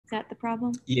that the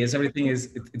problem? Yes, everything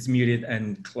it's muted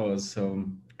and closed, so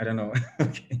I don't know.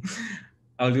 Okay,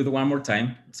 I'll do it one more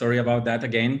time. Sorry about that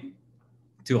again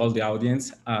to all the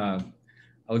audience.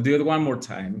 I'll do it one more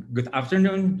time. Good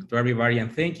afternoon to everybody,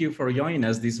 and thank you for joining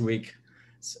us this week.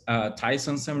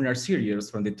 Tyson Seminar Series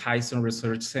from the Tyson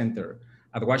Research Center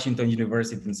at Washington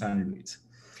University in San Luis.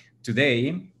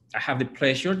 Today, I have the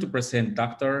pleasure to present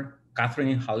Dr.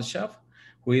 Catherine Hulshof,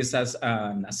 who is as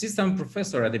an assistant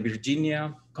professor at the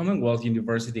Virginia Commonwealth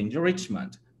University in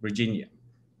Richmond, Virginia.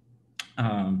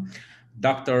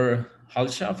 Dr.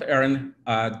 Hulshof earned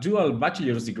a dual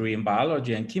bachelor's degree in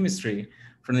biology and chemistry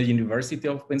from the University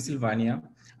of Pennsylvania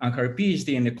and her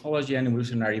PhD in ecology and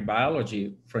evolutionary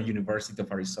biology from University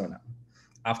of Arizona.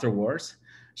 Afterwards,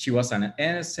 she was an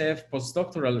NSF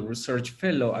postdoctoral research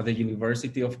fellow at the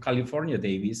University of California,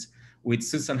 Davis with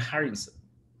Susan Harrison.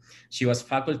 She was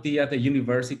faculty at the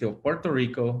University of Puerto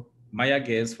Rico, Maya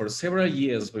guest for several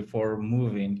years before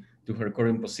moving to her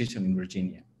current position in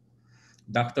Virginia.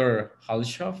 Dr.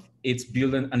 Hulshof is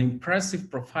building an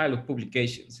impressive profile of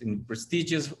publications in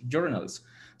prestigious journals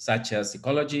such as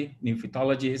Ecology,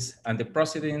 Nymphetologies, and the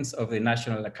Proceedings of the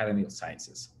National Academy of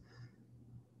Sciences.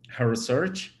 Her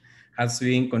research has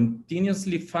been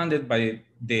continuously funded by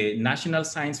the National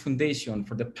Science Foundation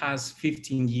for the past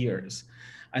 15 years,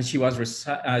 and she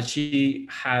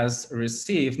has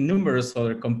received numerous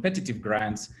other competitive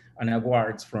grants and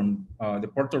awards from the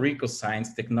Puerto Rico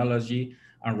Science, Technology,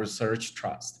 and Research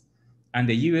Trust, and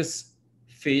the U.S.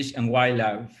 Fish and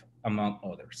Wildlife, among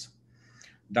others.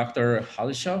 Dr.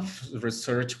 Hulshof's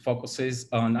research focuses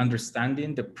on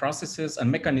understanding the processes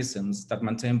and mechanisms that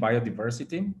maintain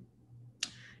biodiversity.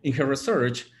 In her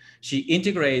research, she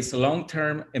integrates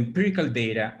long-term empirical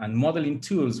data and modeling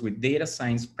tools with data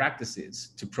science practices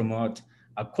to promote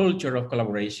a culture of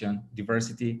collaboration,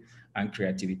 diversity, and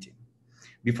creativity.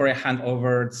 Before I hand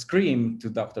over the screen to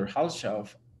Dr.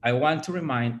 Hulshof, I want to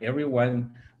remind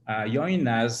everyone joining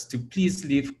us to please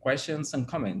leave questions and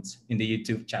comments in the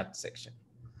YouTube chat section.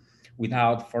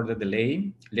 Without further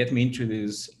delay, let me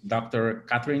introduce Dr.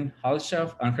 Catherine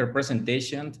Hulshof and her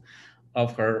presentation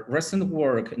of her recent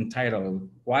work entitled,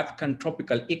 What Can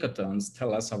Tropical Ecotones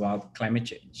Tell Us About Climate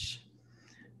Change?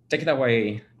 Take it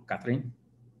away, Catherine.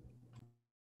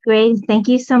 Great, thank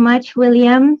you so much,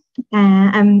 William.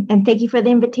 And thank you for the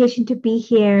invitation to be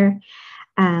here.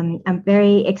 I'm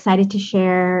very excited to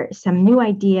share some new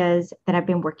ideas that I've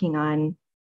been working on.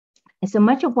 And so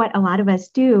much of what a lot of us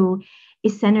do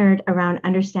is centered around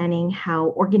understanding how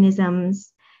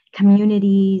organisms,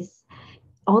 communities,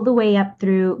 all the way up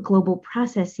through global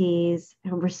processes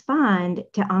respond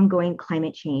to ongoing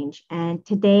climate change. And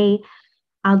today,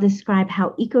 I'll describe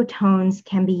how ecotones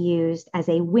can be used as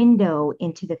a window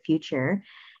into the future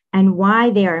and why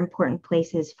they are important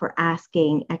places for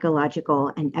asking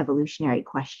ecological and evolutionary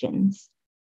questions.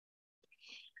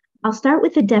 I'll start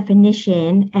with a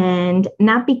definition, and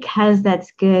not because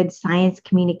that's good science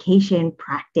communication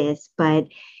practice, but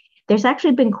there's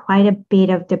actually been quite a bit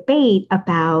of debate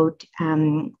about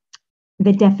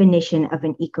the definition of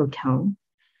an ecotone.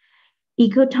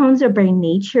 Ecotones are by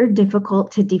nature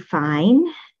difficult to define,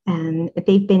 and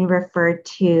they've been referred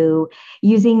to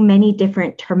using many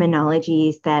different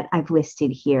terminologies that I've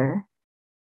listed here.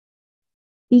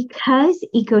 Because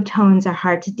ecotones are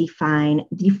hard to define,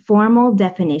 the formal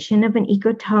definition of an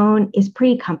ecotone is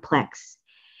pretty complex.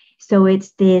 So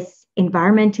it's this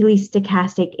environmentally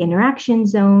stochastic interaction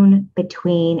zone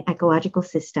between ecological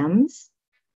systems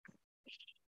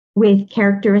with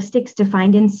characteristics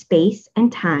defined in space and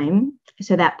time.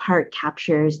 So that part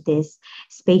captures this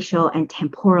spatial and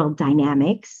temporal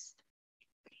dynamics.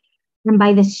 And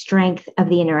by the strength of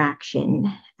the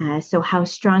interaction. So how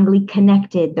strongly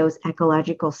connected those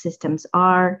ecological systems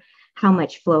are, how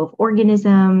much flow of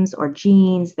organisms or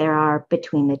genes there are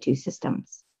between the two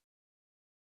systems.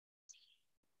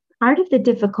 Part of the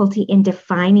difficulty in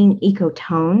defining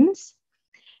ecotones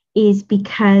is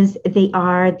because they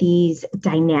are these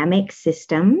dynamic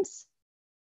systems.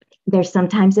 They're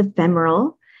sometimes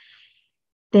ephemeral.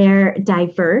 They're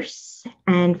diverse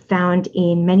and found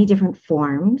in many different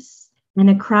forms and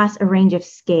across a range of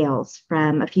scales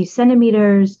from a few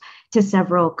centimeters to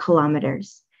several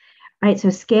kilometers. Right, so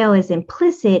scale is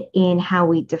implicit in how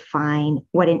we define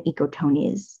what an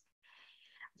ecotone is.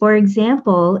 For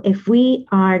example, if we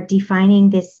are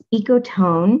defining this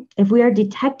ecotone, if we are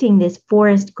detecting this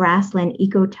forest grassland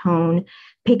ecotone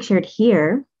pictured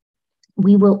here,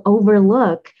 we will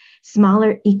overlook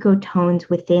smaller ecotones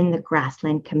within the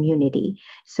grassland community.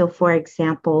 So for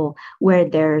example, where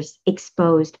there's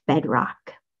exposed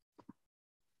bedrock.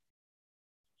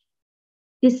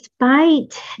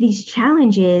 Despite these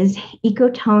challenges,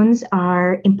 ecotones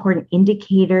are important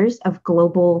indicators of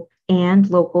global and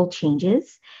local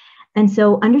changes. And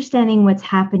so understanding what's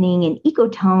happening in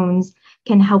ecotones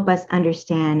can help us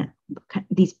understand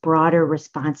these broader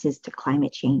responses to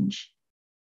climate change.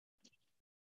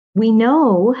 We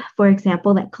know, for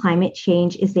example, that climate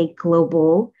change is a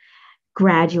global,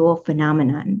 gradual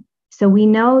phenomenon. So we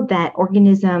know that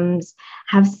organisms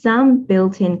have some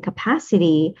built-in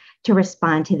capacity to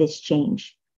respond to this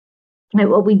change. Right,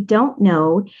 what we don't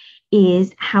know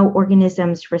is how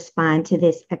organisms respond to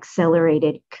this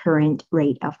accelerated current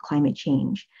rate of climate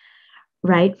change.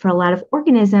 Right? For a lot of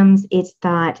organisms, it's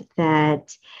thought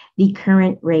that the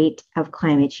current rate of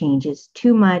climate change is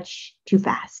too much, too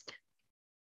fast.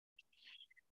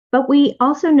 But we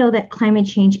also know that climate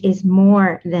change is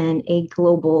more than a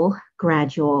global,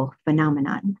 gradual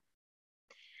phenomenon.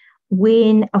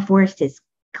 When a forest is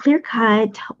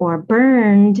clear-cut or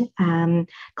burned,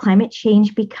 climate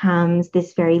change becomes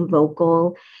this very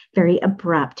local, very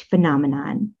abrupt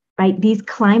phenomenon, right? These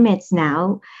climates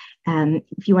now,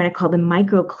 if you want to call them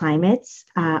microclimates,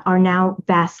 are now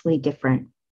vastly different.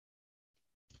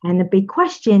 And the big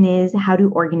question is, how do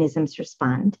organisms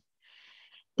respond?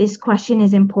 This question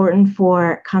is important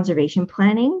for conservation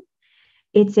planning.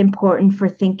 It's important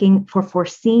for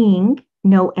foreseeing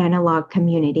no analog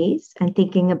communities and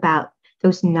thinking about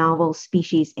those novel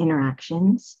species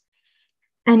interactions.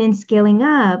 And in scaling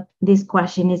up, this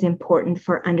question is important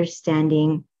for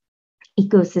understanding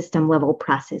ecosystem level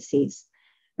processes,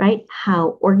 right?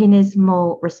 How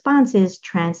organismal responses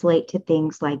translate to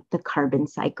things like the carbon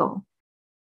cycle.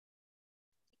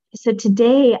 So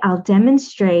today I'll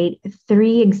demonstrate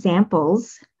 3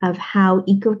 examples of how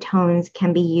ecotones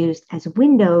can be used as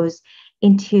windows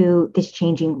into this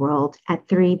changing world at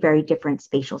 3 very different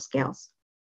spatial scales.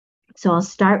 So I'll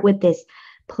start with this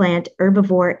plant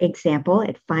herbivore example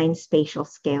at fine spatial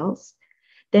scales.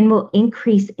 Then we'll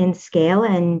increase in scale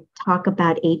and talk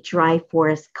about a dry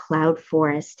forest, cloud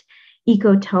forest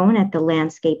ecotone at the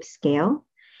landscape scale.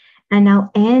 And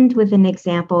I'll end with an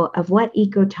example of what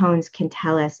ecotones can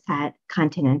tell us at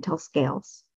continental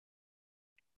scales.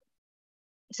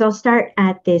 So I'll start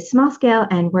at the small scale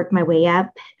and work my way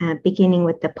up, beginning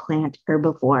with the plant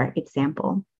herbivore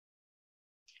example.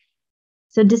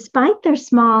 So despite their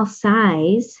small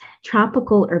size,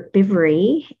 tropical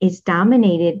herbivory is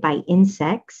dominated by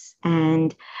insects,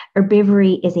 and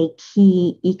herbivory is a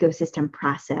key ecosystem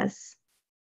process.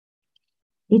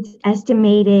 It's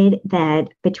estimated that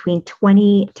between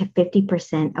 20 to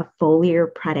 50% of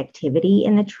foliar productivity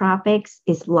in the tropics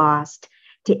is lost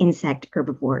to insect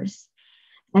herbivores.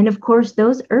 And of course,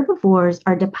 those herbivores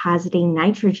are depositing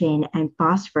nitrogen and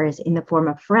phosphorus in the form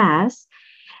of frass,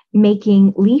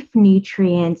 making leaf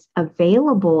nutrients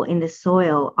available in the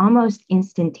soil almost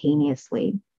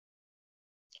instantaneously.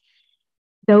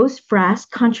 Those frass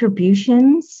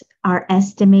contributions are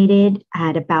estimated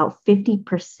at about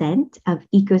 50% of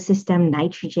ecosystem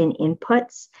nitrogen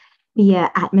inputs via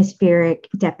atmospheric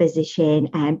deposition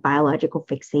and biological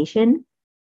fixation.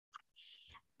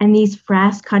 And these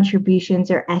frass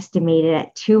contributions are estimated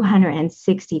at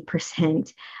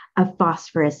 260% of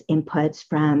phosphorus inputs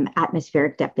from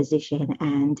atmospheric deposition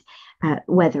and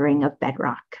weathering of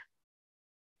bedrock.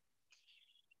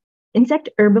 Insect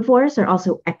herbivores are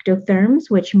also ectotherms,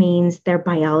 which means their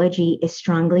biology is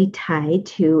strongly tied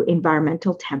to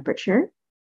environmental temperature.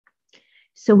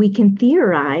 So we can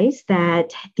theorize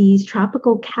that these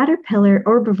tropical caterpillar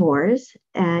herbivores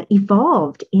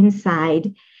evolved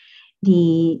inside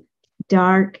the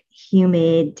dark,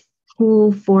 humid,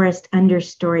 cool forest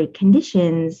understory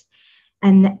conditions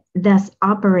and thus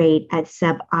operate at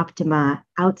suboptima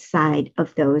outside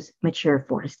of those mature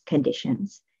forest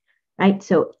conditions. Right?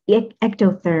 So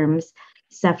ectotherms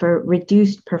suffer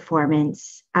reduced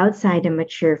performance outside of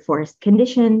mature forest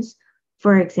conditions,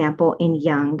 for example, in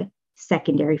young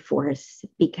secondary forests,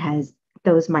 because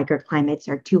those microclimates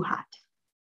are too hot,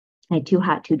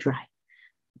 too dry.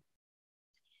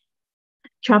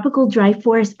 Tropical dry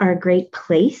forests are a great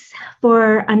place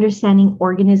for understanding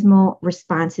organismal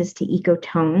responses to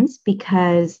ecotones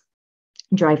because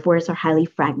dry forests are highly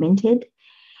fragmented.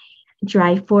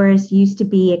 Dry forests used to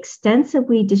be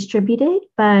extensively distributed,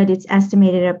 but it's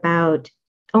estimated about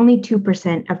only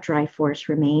 2% of dry forests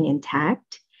remain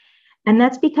intact. And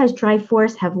that's because dry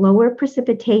forests have lower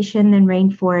precipitation than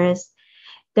rainforests.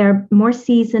 They're more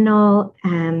seasonal,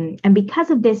 and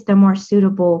because of this, they're more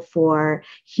suitable for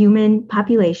human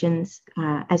populations,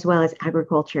 as well as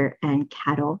agriculture and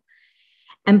cattle.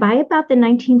 And by about the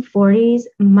 1940s,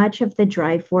 much of the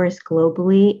dry forest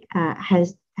globally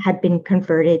had been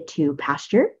converted to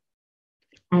pasture.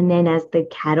 And then as the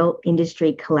cattle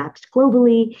industry collapsed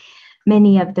globally,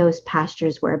 many of those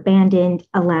pastures were abandoned,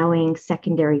 allowing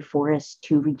secondary forests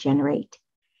to regenerate.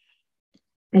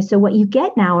 And so what you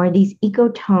get now are these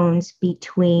ecotones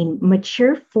between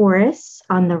mature forests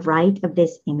on the right of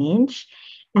this image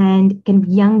and kind of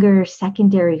younger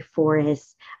secondary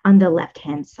forests on the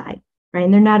left-hand side, right?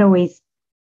 And they're not always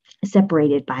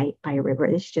separated by a river.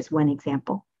 This is just one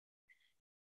example.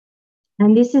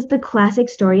 And this is the classic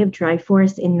story of dry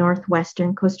forests in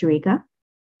northwestern Costa Rica.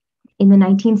 In the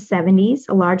 1970s,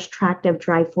 a large tract of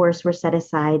dry forests were set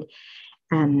aside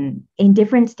in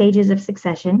different stages of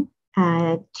succession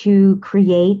to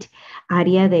create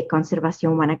Área de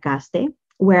Conservación Guanacaste,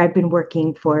 where I've been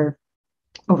working for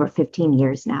over 15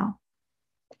 years now.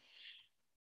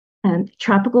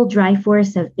 Tropical dry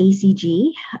forests of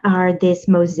ACG are this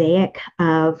mosaic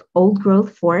of old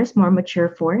growth forests, more mature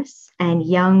forests, and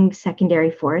young secondary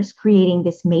forests, creating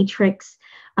this matrix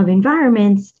of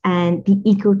environments and the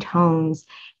ecotones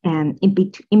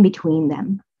in between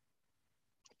them.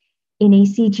 In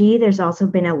ACG, there's also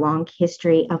been a long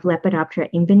history of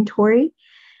Lepidoptera inventory.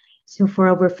 So for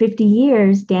over 50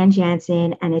 years, Dan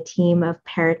Jansen and a team of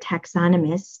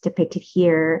parataxonomists depicted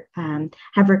here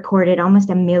have recorded almost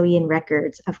 1 million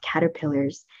records of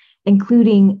caterpillars,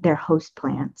 including their host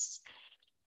plants.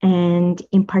 And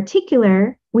in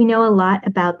particular, we know a lot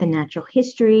about the natural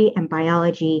history and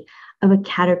biology of a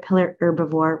caterpillar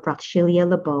herbivore, Rothschildia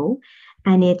lebeau,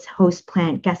 and its host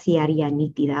plant, Gassiaria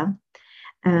nitida,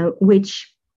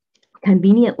 which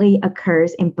conveniently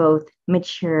occurs in both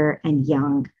mature and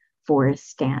young forest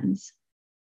stands.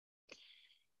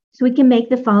 So we can make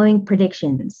the following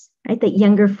predictions, right? That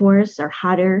younger forests are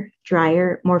hotter,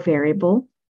 drier, more variable.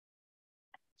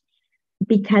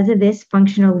 Because of this,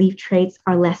 functional leaf traits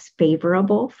are less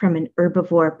favorable from an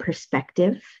herbivore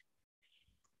perspective.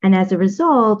 And as a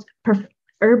result,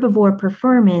 herbivore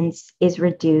performance is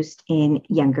reduced in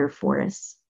younger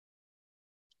forests.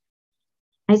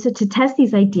 And so to test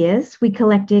these ideas, we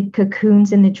collected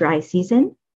cocoons in the dry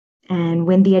season. And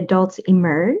when the adults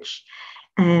emerge,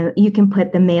 you can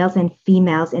put the males and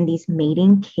females in these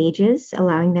mating cages,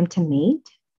 allowing them to mate.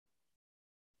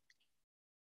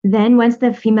 Then once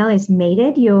the female is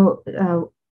mated,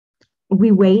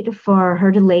 we wait for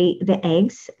her to lay the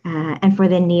eggs and for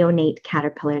the neonate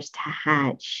caterpillars to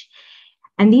hatch.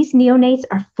 And these neonates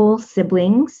are full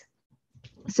siblings.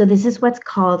 So this is what's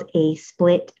called a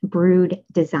split brood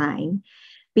design,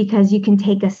 because you can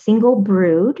take a single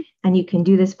brood, and you can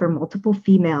do this for multiple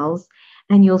females,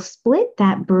 and you'll split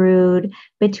that brood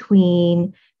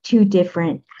between two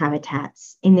different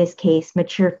habitats, in this case,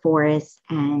 mature forests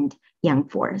and young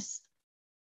forests.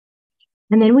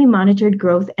 And then we monitored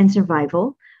growth and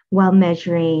survival while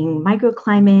measuring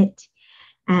microclimate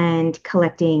and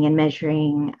collecting and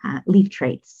measuring leaf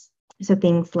traits. So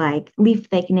things like leaf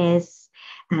thickness,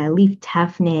 leaf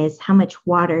toughness, how much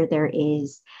water there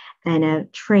is, and a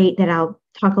trait that I'll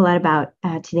talk a lot about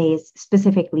today is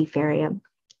specific leaf area,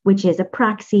 which is a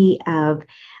proxy of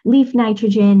leaf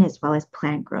nitrogen as well as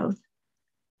plant growth.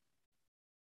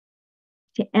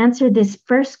 To answer this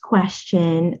first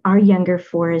question, are younger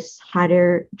forests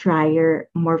hotter, drier,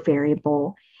 more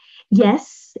variable?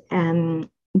 Yes, the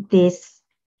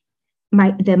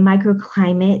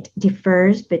microclimate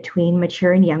differs between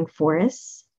mature and young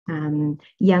forests.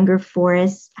 Younger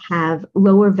forests have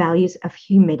lower values of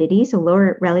humidity, so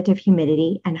lower relative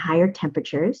humidity and higher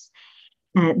temperatures.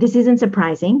 This isn't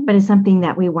surprising, but it's something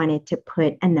that we wanted to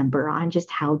put a number on,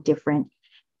 just how different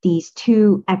these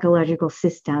two ecological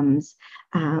systems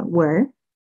were.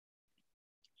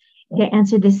 To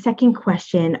answer the second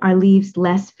question, are leaves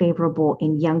less favorable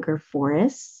in younger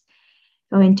forests?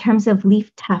 So in terms of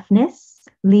leaf toughness,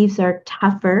 leaves are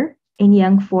tougher in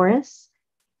young forests.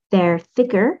 They're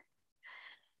thicker.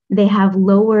 They have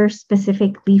lower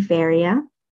specific leaf area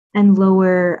and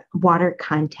lower water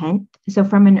content. So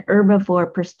from an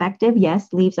herbivore perspective,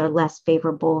 yes, leaves are less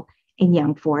favorable in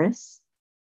young forests.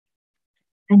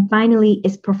 And finally,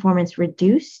 is performance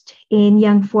reduced in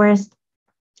young forests?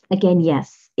 Again,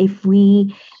 yes. If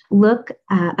we look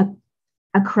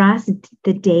across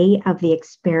the day of the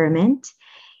experiment,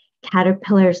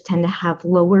 caterpillars tend to have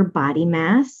lower body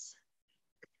mass.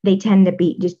 They tend to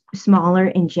be just smaller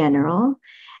in general,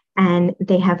 and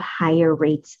they have higher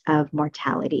rates of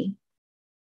mortality.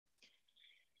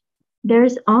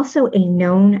 There's also a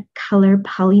known color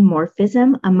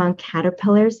polymorphism among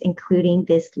caterpillars, including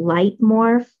this light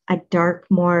morph, a dark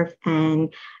morph,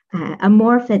 and a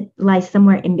morph that lies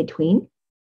somewhere in between.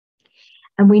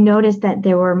 And we noticed that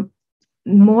there were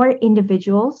more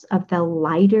individuals of the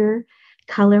lighter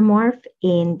color morph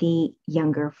in the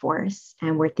younger forests.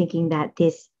 And we're thinking that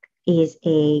this is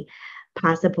a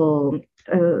possible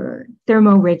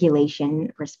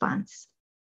thermoregulation response.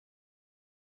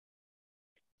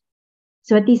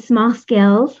 So at these small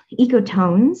scales,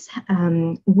 ecotones,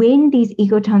 when these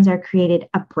ecotones are created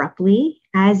abruptly,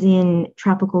 as in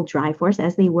tropical dry forests,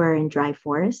 as they were in dry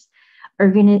forests,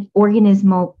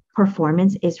 organismal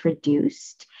performance is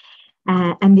reduced.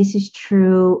 And this is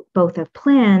true both of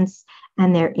plants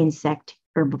and their insect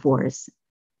herbivores.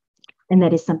 And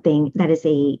that is something that is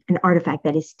an artifact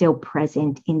that is still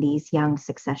present in these young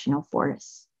successional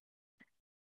forests.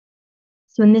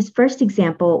 So in this first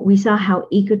example, we saw how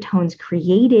ecotones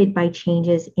created by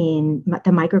changes in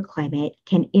the microclimate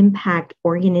can impact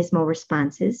organismal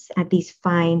responses at these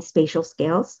fine spatial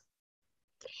scales.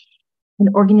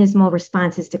 And organismal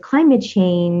responses to climate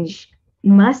change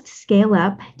must scale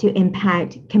up to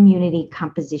impact community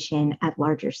composition at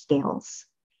larger scales.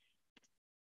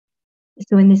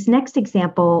 So in this next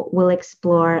example, we'll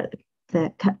explore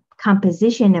the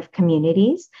composition of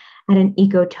communities at an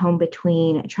ecotone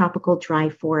between tropical dry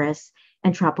forests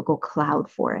and tropical cloud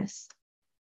forests.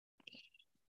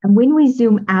 And when we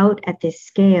zoom out at this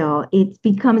scale, it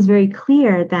becomes very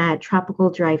clear that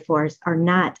tropical dry forests are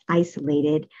not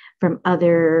isolated from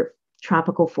other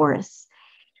tropical forests.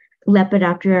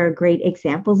 Lepidoptera are great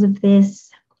examples of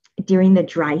this. During the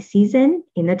dry season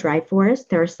in the dry forest,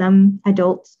 there are some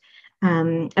adults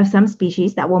of some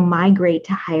species that will migrate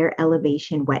to higher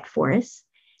elevation wet forests.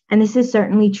 And this is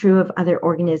certainly true of other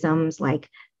organisms like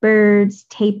birds,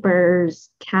 tapirs,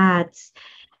 cats.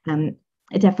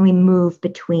 Definitely move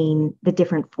between the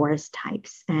different forest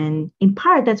types. And in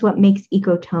part, that's what makes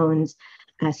ecotones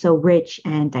so rich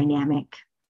and dynamic.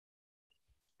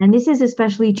 And this is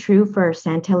especially true for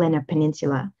Santa Elena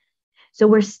Peninsula. So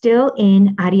we're still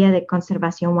in Área de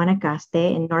Conservación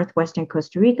Guanacaste in northwestern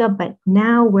Costa Rica, but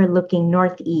now we're looking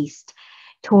northeast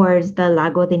towards the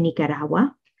Lago de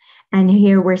Nicaragua. And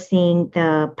here we're seeing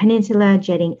the peninsula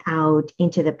jetting out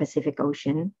into the Pacific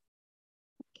Ocean.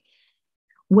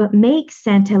 What makes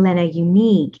Santa Elena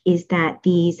unique is that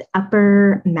these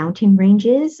upper mountain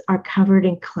ranges are covered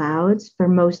in clouds for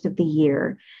most of the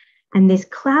year. And this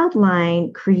cloud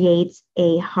line creates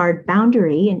a hard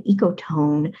boundary, an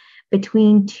ecotone,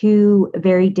 between two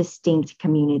very distinct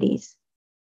communities.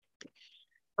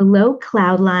 Below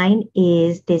cloud line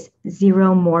is this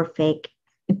xeromorphic,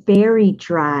 very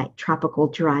dry, tropical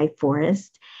dry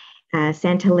forest.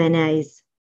 Santa Elena is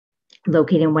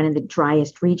located in one of the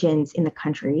driest regions in the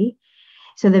country.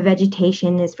 So the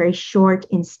vegetation is very short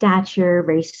in stature,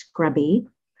 very scrubby.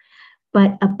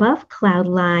 But above cloud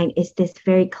line is this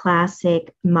very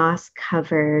classic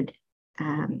moss-covered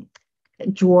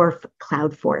dwarf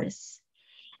cloud forest.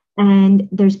 And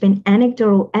there's been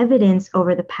anecdotal evidence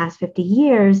over the past 50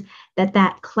 years that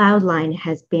that cloud line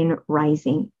has been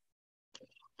rising,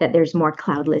 that there's more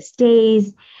cloudless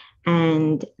days,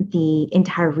 and the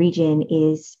entire region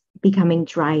is becoming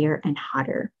drier and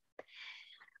hotter.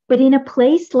 But in a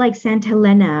place like Santa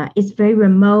Elena, it's very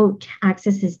remote,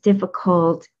 access is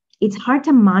difficult. It's hard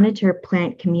to monitor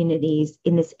plant communities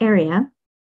in this area.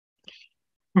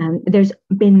 There's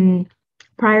been,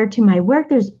 prior to my work,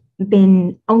 there's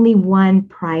been only one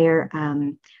prior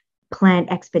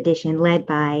plant expedition led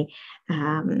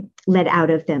out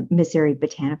of the Missouri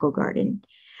Botanical Garden.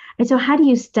 And so how do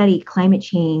you study climate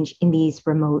change in these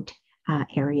remote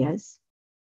areas?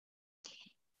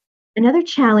 Another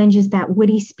challenge is that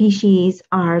woody species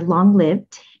are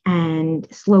long-lived and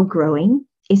slow-growing,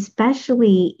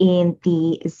 especially in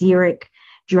the xeric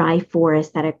dry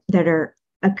forests that are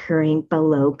occurring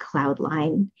below cloud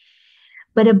line.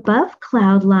 But above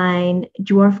cloud line,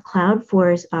 dwarf cloud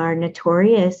forests are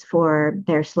notorious for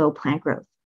their slow plant growth.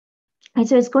 And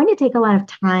so it's going to take a lot of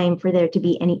time for there to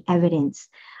be any evidence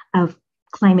of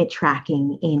climate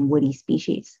tracking in woody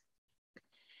species.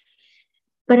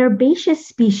 But herbaceous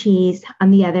species,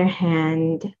 on the other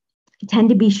hand, tend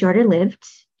to be shorter lived.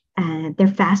 They're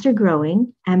faster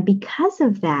growing. And because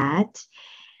of that,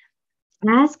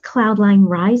 as cloudline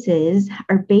rises,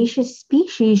 herbaceous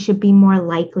species should be more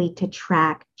likely to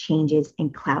track changes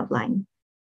in cloudline,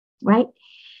 right?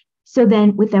 So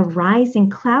then with a rise in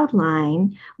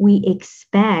cloudline, we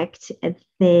expect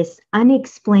this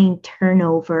unexplained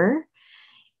turnover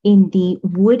in the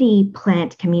woody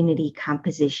plant community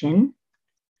composition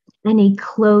and a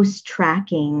close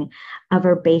tracking of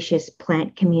herbaceous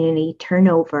plant community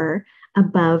turnover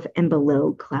above and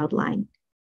below cloudline.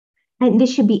 And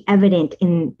this should be evident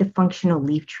in the functional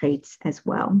leaf traits as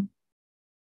well.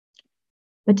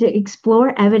 But to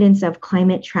explore evidence of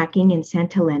climate tracking in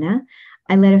Santa Elena,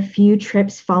 I led a few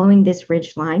trips following this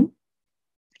ridgeline.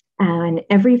 And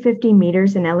every 50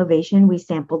 meters in elevation, we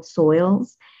sampled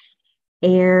soils,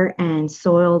 air and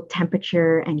soil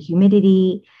temperature and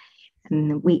humidity.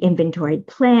 And we inventoried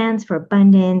plants for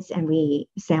abundance, and we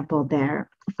sampled their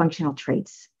functional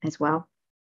traits as well.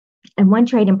 And one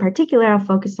trait in particular I'll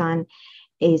focus on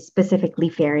is specific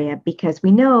leaf area, because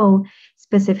we know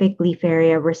specific leaf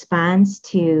area responds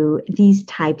to these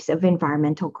types of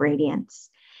environmental gradients.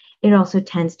 It also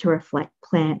tends to reflect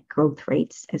plant growth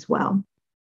rates as well.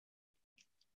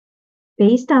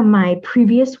 Based on my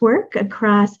previous work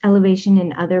across elevation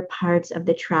in other parts of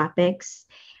the tropics,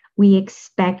 we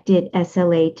expected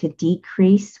SLA to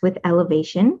decrease with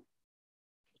elevation.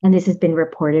 And this has been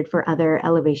reported for other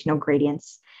elevational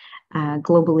gradients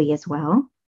globally as well.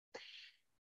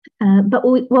 But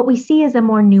what we see is a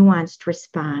more nuanced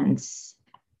response.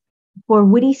 For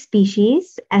woody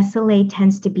species, SLA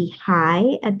tends to be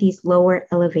high at these lower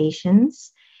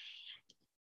elevations,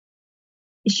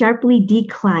 sharply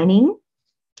declining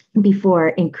before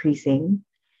increasing.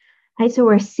 Right, so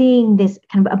we're seeing this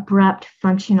kind of abrupt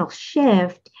functional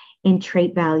shift in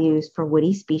trait values for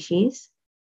woody species.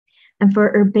 And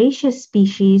for herbaceous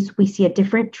species, we see a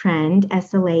different trend.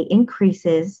 SLA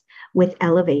increases with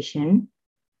elevation,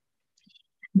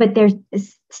 but there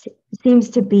seems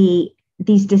to be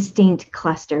these distinct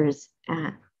clusters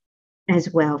as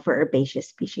well for herbaceous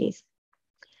species.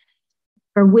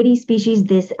 For woody species,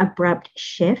 this abrupt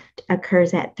shift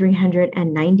occurs at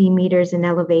 390 meters in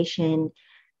elevation.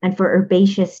 And for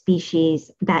herbaceous species,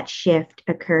 that shift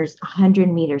occurs 100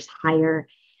 meters higher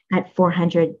at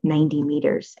 490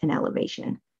 meters in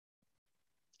elevation.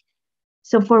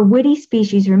 So for woody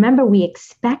species, remember, we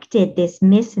expected this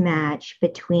mismatch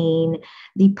between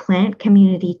the plant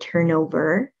community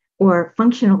turnover or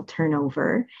functional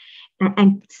turnover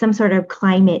and some sort of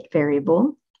climate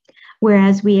variable,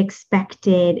 whereas we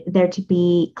expected there to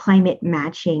be climate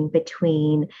matching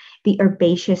between the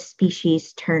herbaceous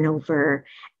species turnover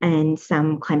and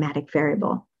some climatic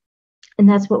variable. And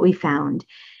that's what we found.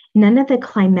 None of the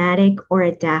climatic or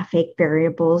edaphic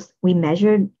variables we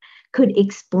measured could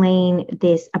explain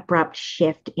this abrupt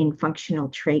shift in functional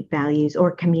trait values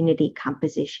or community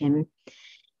composition.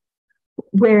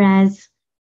 Whereas,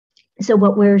 so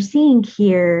what we're seeing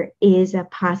here is a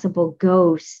possible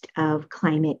ghost of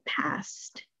climate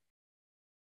past.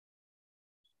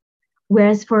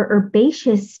 Whereas for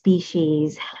herbaceous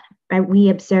species, right, we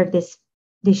observe this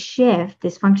shift,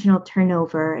 this functional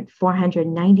turnover at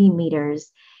 490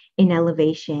 meters in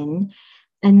elevation,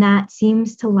 and that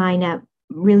seems to line up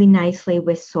really nicely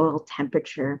with soil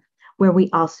temperature, where we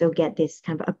also get this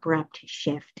kind of abrupt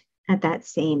shift at that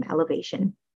same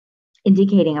elevation,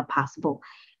 indicating a possible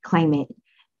climate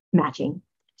matching.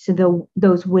 So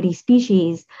those woody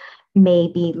species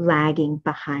may be lagging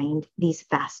behind these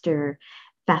faster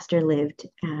lived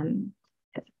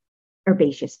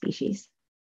herbaceous species.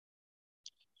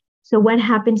 So what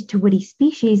happens to woody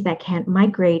species that can't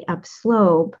migrate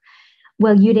upslope?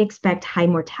 Well, you'd expect high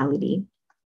mortality.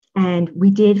 And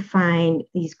we did find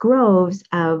these groves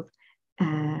of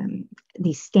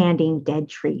these standing dead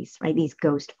trees, right? These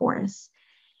ghost forests.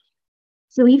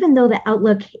 So even though the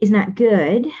outlook is not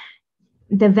good,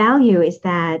 the value is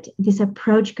that this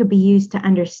approach could be used to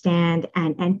understand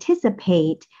and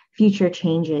anticipate future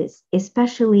changes,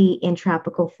 especially in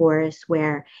tropical forests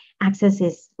where access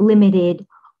is limited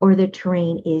or the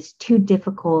terrain is too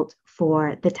difficult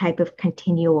for the type of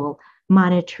continual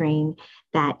monitoring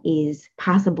that is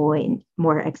possible in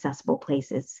more accessible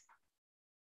places.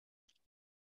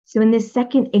 So in this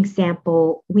second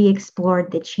example, we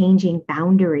explored the changing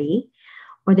boundary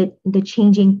or the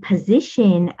changing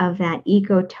position of that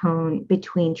ecotone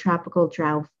between tropical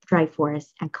dry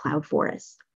forests and cloud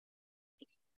forests.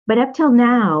 But up till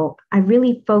now, I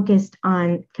really focused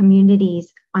on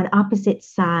communities on opposite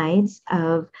sides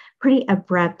of pretty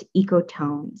abrupt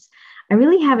ecotones. I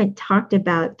really haven't talked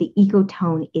about the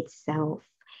ecotone itself.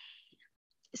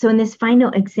 So in this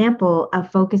final example, I'll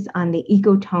focus on the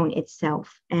ecotone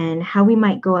itself and how we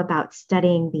might go about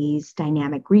studying these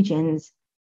dynamic regions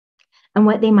and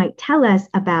what they might tell us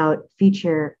about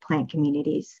future plant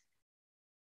communities.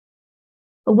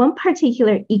 One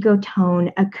particular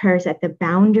ecotone occurs at the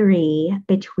boundary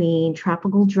between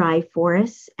tropical dry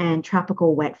forests and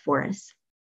tropical wet forests.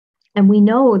 And we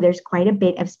know there's quite a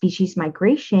bit of species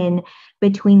migration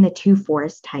between the two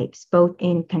forest types, both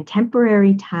in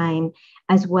contemporary time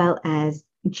as well as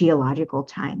geological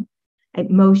time.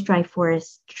 Most dry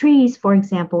forest trees, for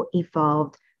example,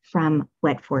 evolved from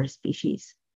wet forest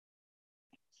species.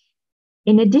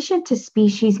 In addition to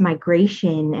species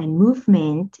migration and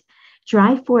movement,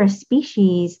 dry forest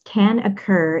species can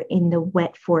occur in the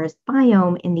wet forest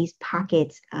biome in these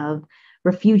pockets of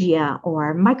refugia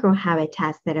or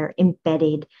microhabitats that are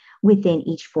embedded within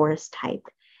each forest type.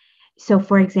 So,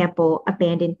 for example,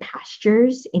 abandoned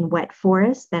pastures in wet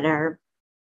forests that are,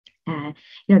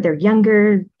 they're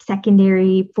younger,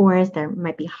 secondary forests that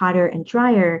might be hotter and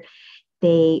drier.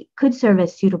 They could serve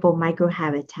as suitable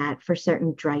microhabitat for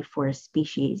certain dry forest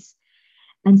species.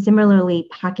 And similarly,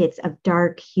 pockets of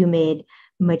dark, humid,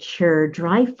 mature,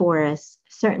 dry forests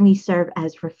certainly serve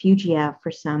as refugia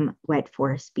for some wet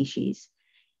forest species.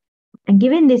 And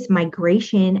given this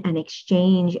migration and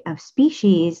exchange of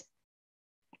species,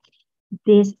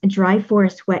 this dry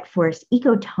forest, wet forest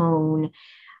ecotone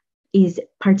is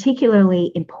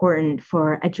particularly important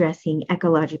for addressing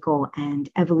ecological and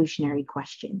evolutionary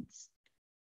questions.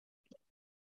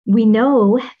 We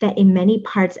know that in many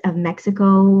parts of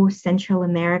Mexico, Central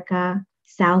America,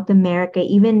 South America,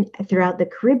 even throughout the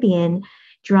Caribbean,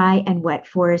 dry and wet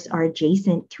forests are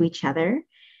adjacent to each other.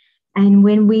 And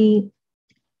when we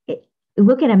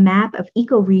look at a map of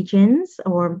ecoregions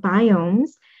or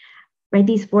biomes, right,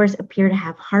 these forests appear to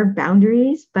have hard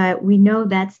boundaries, but we know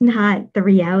that's not the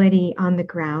reality on the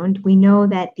ground. We know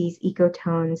that these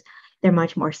ecotones, they're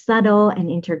much more subtle and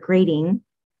intergrading.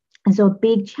 And so a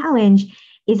big challenge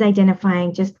is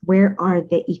identifying just where are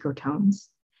the ecotones.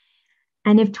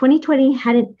 And if 2020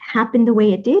 hadn't happened the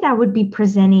way it did, I would be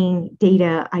presenting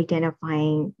data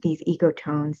identifying these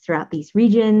ecotones throughout these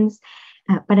regions,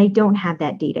 but I don't have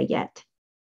that data yet.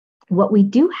 What we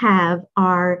do have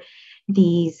are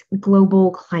these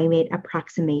global climate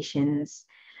approximations,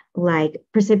 like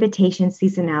precipitation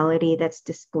seasonality that's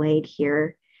displayed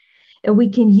here, that we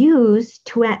can use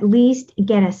to at least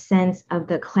get a sense of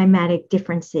the climatic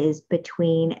differences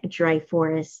between dry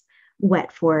forests,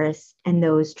 wet forests, and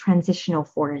those transitional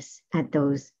forests at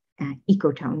those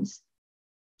ecotones.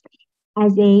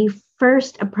 As a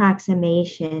first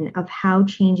approximation of how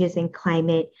changes in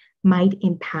climate might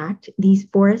impact these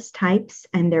forest types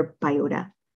and their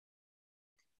biota.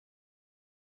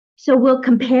 So we'll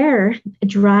compare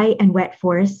dry and wet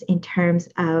forests in terms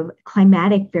of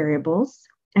climatic variables,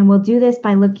 and we'll do this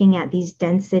by looking at these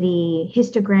density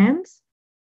histograms,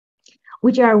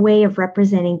 which are a way of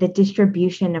representing the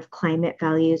distribution of climate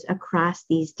values across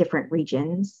these different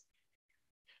regions.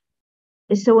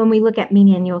 So when we look at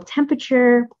mean annual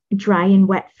temperature, dry and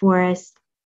wet forests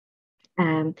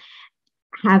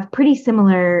have pretty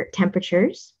similar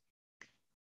temperatures,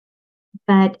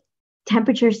 but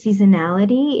temperature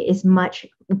seasonality is much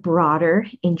broader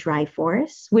in dry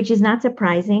forests, which is not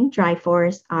surprising. Dry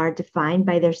forests are defined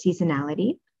by their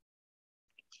seasonality.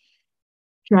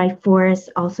 Dry forests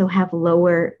also have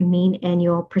lower mean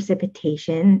annual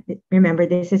precipitation. Remember,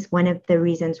 this is one of the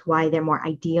reasons why they're more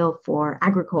ideal for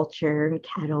agriculture and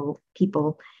cattle,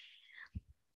 people.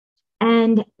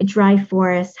 And dry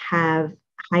forests have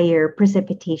higher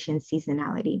precipitation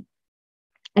seasonality.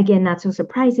 Again, not so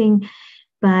surprising,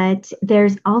 but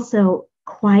there's also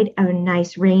quite a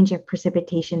nice range of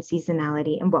precipitation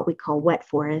seasonality in what we call wet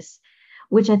forests,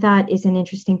 which I thought is an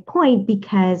interesting point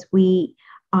because we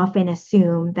often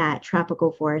assume that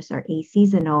tropical forests are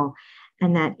aseasonal,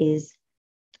 and that is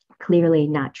clearly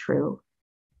not true.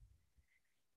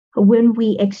 When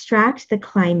we extract the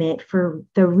climate for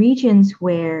the regions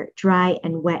where dry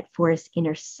and wet forests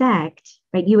intersect,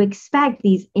 right, you expect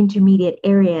these intermediate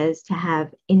areas to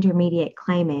have intermediate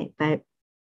climate, but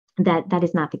that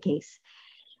is not the case.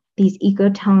 These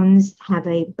ecotones have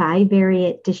a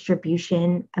bivariate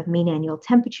distribution of mean annual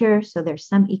temperature. So there's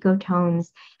some ecotones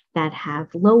that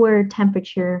have lower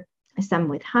temperature, some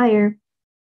with higher.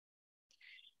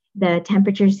 The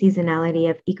temperature seasonality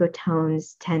of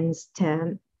ecotones tends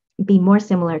to be more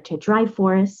similar to dry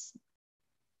forests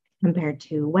compared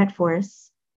to wet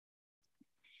forests.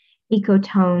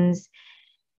 Ecotones,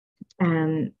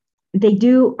 they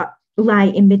do lie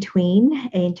in between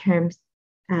in terms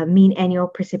of mean annual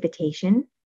precipitation.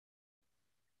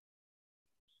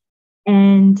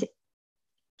 And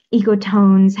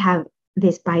ecotones have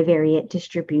this bivariate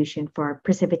distribution for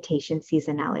precipitation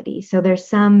seasonality. So there's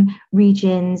some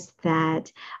regions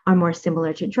that are more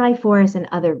similar to dry forests and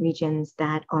other regions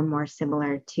that are more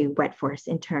similar to wet forests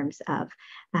in terms of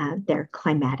their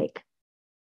climatic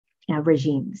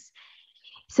regimes.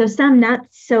 So some not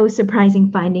so surprising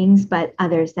findings, but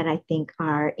others that I think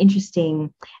are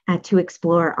interesting to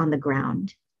explore on the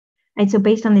ground. And so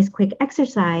based on this quick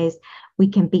exercise, we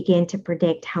can begin to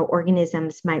predict how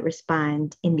organisms might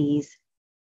respond in these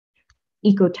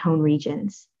ecotone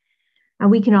regions.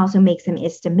 We can also make some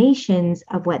estimations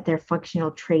of what their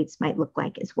functional traits might look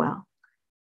like as well.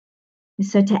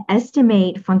 So to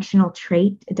estimate functional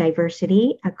trait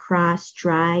diversity across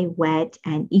dry, wet,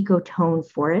 and ecotone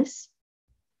forests,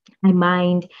 I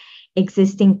mined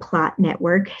existing plot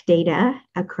network data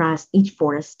across each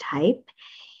forest type.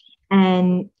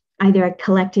 And either I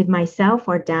collected myself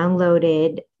or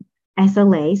downloaded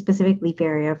SLA, specific leaf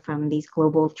area, from these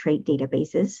global trait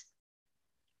databases.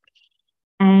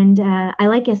 And I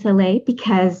like SLA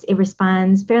because it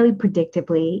responds fairly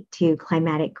predictably to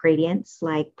climatic gradients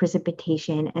like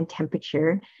precipitation and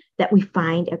temperature that we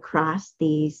find across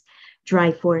these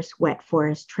dry forest, wet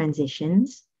forest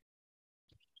transitions.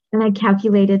 And I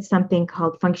calculated something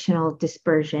called functional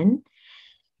dispersion.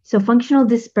 So functional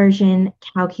dispersion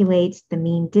calculates the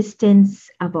mean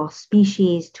distance of all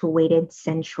species to a weighted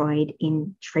centroid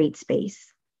in trait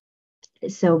space.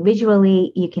 So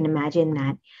visually, you can imagine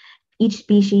that each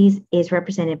species is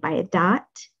represented by a dot.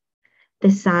 The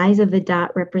size of the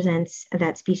dot represents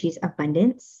that species'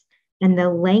 abundance, and the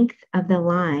length of the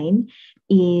line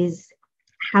is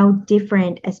how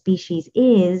different a species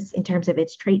is in terms of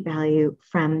its trait value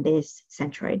from this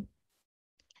centroid.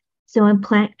 So in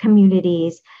plant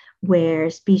communities where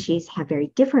species have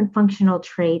very different functional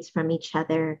traits from each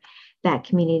other, that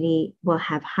community will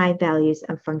have high values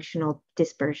of functional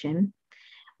dispersion.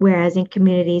 Whereas in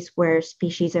communities where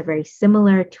species are very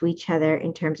similar to each other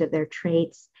in terms of their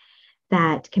traits,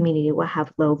 that community will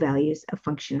have low values of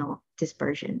functional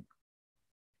dispersion.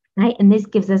 Right? And this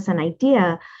gives us an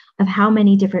idea of how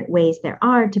many different ways there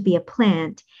are to be a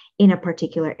plant in a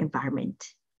particular environment.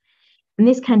 And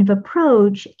this kind of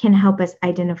approach can help us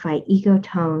identify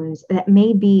ecotones that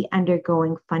may be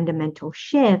undergoing fundamental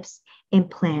shifts in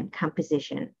plant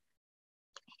composition.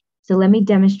 So let me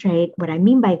demonstrate what I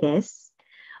mean by this.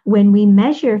 When we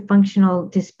measure functional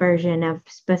dispersion of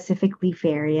specific leaf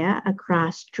area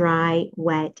across dry,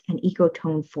 wet, and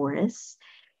ecotone forests,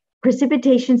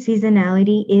 precipitation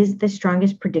seasonality is the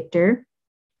strongest predictor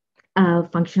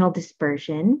of functional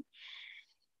dispersion.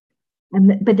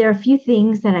 But there are a few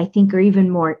things that I think are even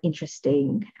more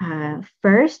interesting.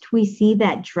 First, we see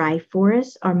that dry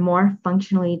forests are more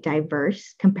functionally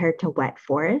diverse compared to wet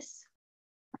forests.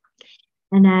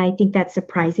 And I think that's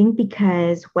surprising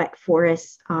because wet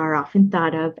forests are often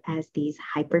thought of as these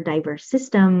hyperdiverse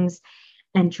systems,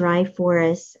 and dry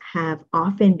forests have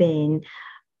often been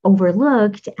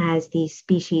overlooked as these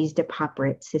species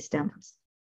depauperate systems.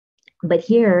 But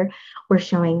here we're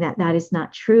showing that that is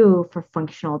not true for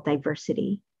functional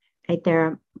diversity. Right? There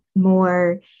are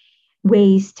more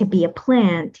ways to be a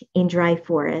plant in dry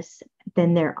forests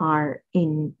than there are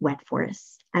in wet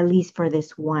forests, at least for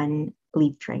this one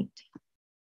leaf trait.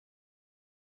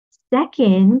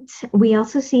 Second, we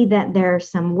also see that there are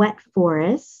some wet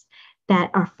forests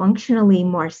that are functionally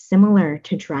more similar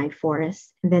to dry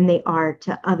forests than they are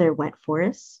to other wet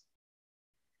forests.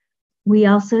 We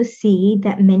also see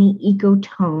that many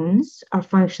ecotones are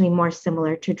functionally more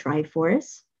similar to dry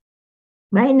forests,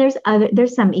 right? And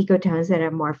there's some ecotones that are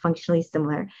more functionally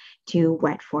similar to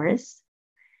wet forests.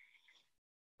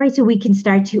 Right, so we can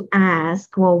start to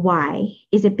ask, well, why?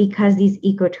 Is it because these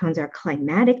ecotones are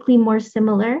climatically more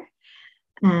similar?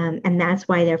 And that's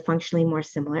why they're functionally more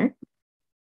similar.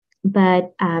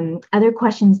 But other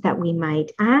questions that we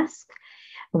might ask,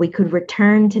 we could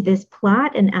return to this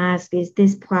plot and ask, is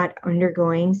this plot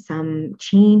undergoing some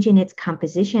change in its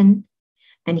composition?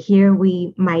 And here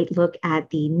we might look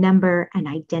at the number and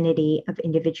identity of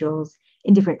individuals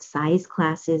in different size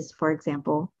classes, for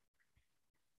example.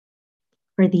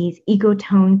 For these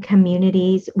ecotone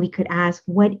communities, we could ask,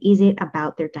 what is it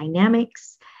about their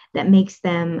dynamics that makes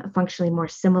them functionally more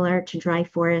similar to dry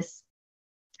forests?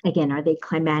 Again, are they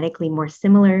climatically more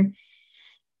similar?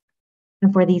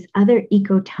 And for these other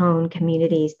ecotone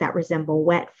communities that resemble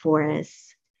wet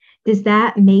forests, does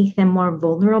that make them more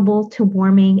vulnerable to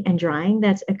warming and drying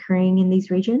that's occurring in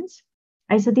these regions?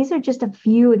 All right, so these are just a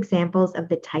few examples of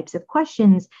the types of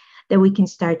questions that we can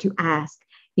start to ask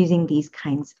using these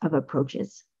kinds of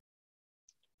approaches.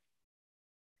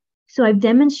 So I've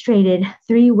demonstrated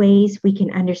 3 ways we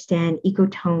can understand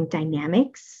ecotone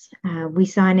dynamics. We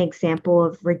saw an example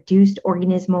of reduced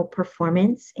organismal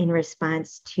performance in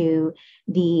response to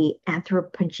the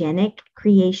anthropogenic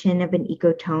creation of an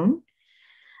ecotone.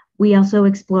 We also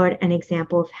explored an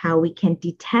example of how we can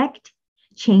detect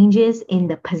changes in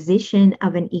the position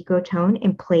of an ecotone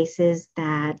in places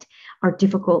that are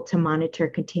difficult to monitor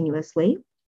continuously.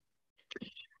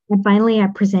 And finally, I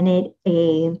presented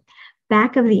a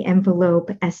back of the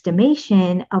envelope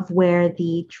estimation of where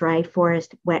the dry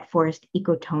forest, wet forest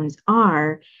ecotones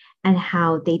are and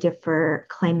how they differ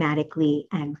climatically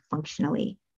and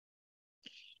functionally.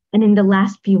 And in the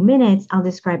last few minutes, I'll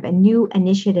describe a new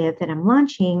initiative that I'm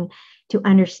launching to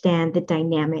understand the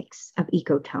dynamics of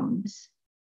ecotones.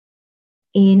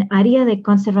 In Área de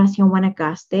Conservación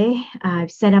Guanacaste,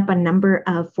 I've set up a number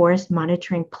of forest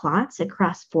monitoring plots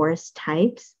across forest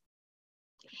types,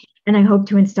 and I hope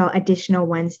to install additional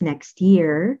ones next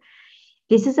year.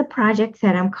 This is a project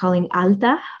that I'm calling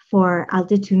ALTA, for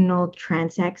altitudinal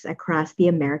transects across the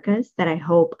Americas, that I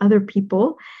hope other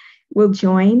people will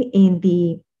join in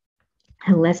the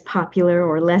less popular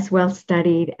or less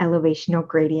well-studied elevational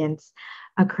gradients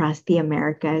across the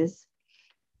Americas.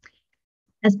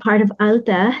 As part of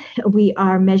ALTA, we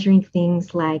are measuring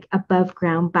things like above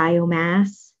ground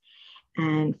biomass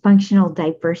and functional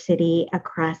diversity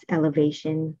across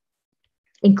elevation,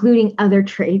 including other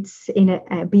traits in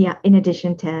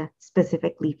addition to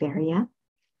specific leaf area.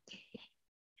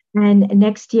 And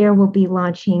next year, we'll be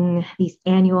launching these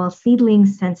annual seedling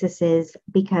censuses,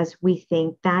 because we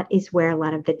think that is where a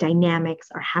lot of the dynamics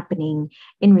are happening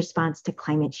in response to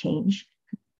climate change,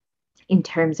 in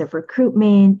terms of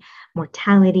recruitment,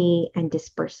 mortality, and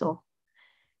dispersal.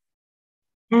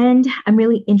 And I'm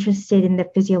really interested in the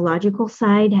physiological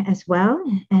side as well.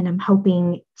 And I'm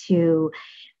hoping to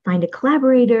find a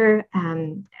collaborator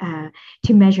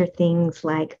to measure things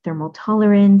like thermal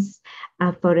tolerance,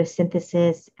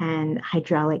 photosynthesis, and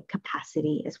hydraulic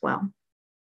capacity as well.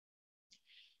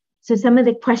 So some of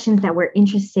the questions that we're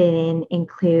interested in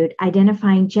include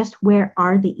identifying just where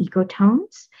are the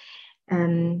ecotones.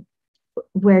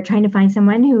 We're trying to find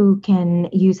someone who can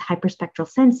use hyperspectral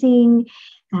sensing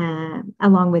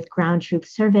along with ground truth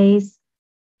surveys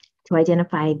to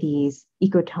identify these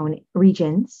ecotone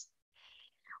regions.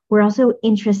 We're also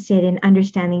interested in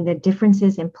understanding the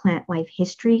differences in plant life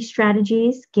history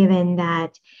strategies, given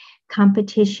that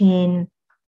competition,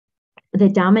 the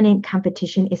dominant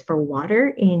competition is for water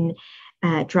in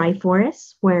dry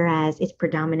forests, whereas it's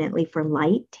predominantly for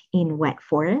light in wet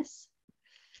forests.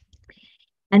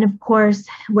 And of course,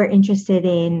 we're interested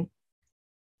in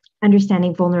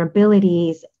understanding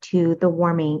vulnerabilities to the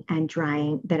warming and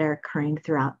drying that are occurring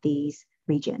throughout these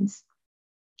regions.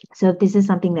 So if this is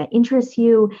something that interests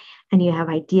you and you have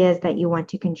ideas that you want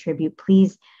to contribute,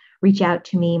 please reach out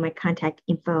to me. My contact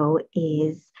info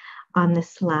is on the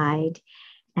slide,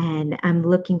 and I'm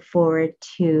looking forward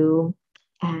to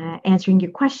answering your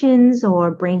questions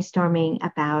or brainstorming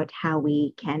about how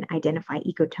we can identify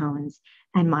ecotones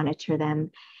and monitor them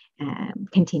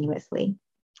continuously.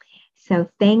 So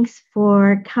thanks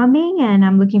for coming, and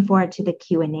I'm looking forward to the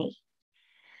Q&A.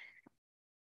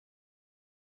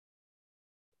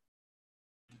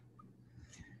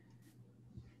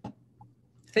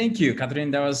 Thank you,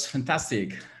 Catherine. That was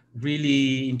fantastic.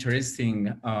 Really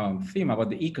interesting theme about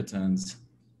the ecotones.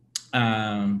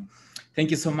 Thank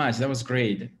you so much. That was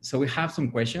great. So we have some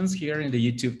questions here in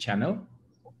the YouTube channel.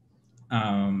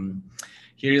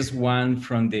 Here is one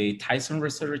from the Tyson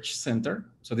Research Center.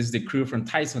 So this is the crew from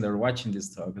Tyson that are watching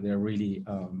this talk. They're really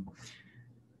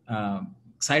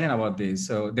excited about this.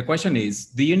 So the question is,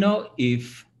 do you know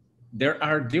if there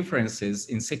are differences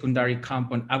in secondary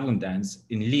compound abundance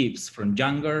in leaves from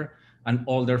younger and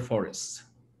older forests?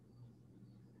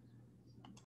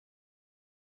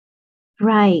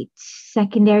 Right,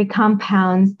 secondary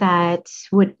compounds that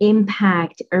would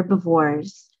impact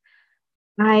herbivores.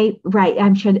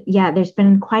 I'm sure, yeah, there's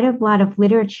been quite a lot of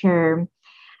literature.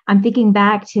 I'm thinking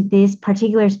back to this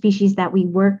particular species that we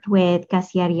worked with,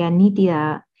 Cassiaria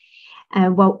nitida.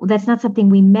 Well, that's not something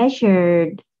we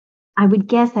measured. I would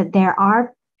guess that there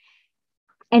are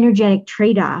energetic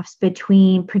trade-offs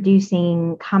between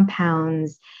producing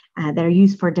compounds that are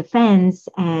used for defense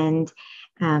and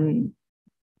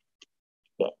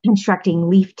constructing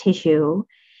leaf tissue.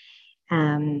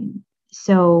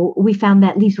 So we found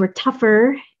that leaves were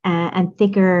tougher and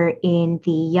thicker in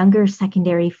the younger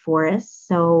secondary forests.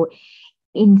 So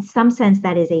in some sense,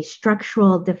 that is a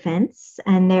structural defense,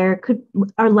 and there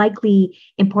are likely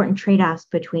important trade-offs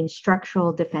between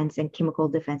structural defense and chemical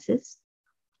defenses.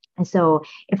 And so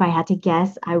if I had to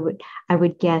guess, I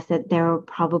would guess that there are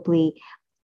probably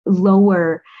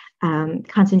lower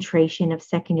concentration of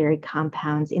secondary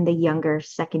compounds in the younger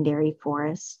secondary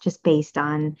forests, just based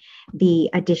on the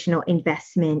additional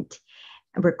investment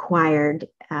required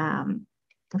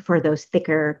for those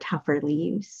thicker, tougher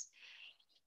leaves.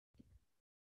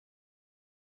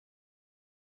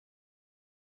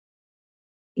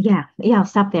 Yeah, I'll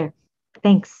stop there.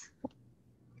 Thanks.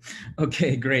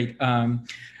 Okay, great.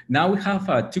 Now we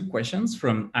have 2 questions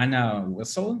from Anna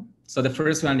Wessel. So the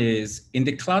first one is, in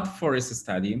the cloud forest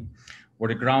study, were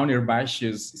the ground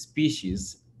herbaceous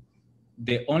species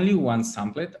the only one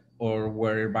sampled, or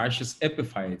were herbaceous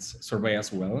epiphytes surveyed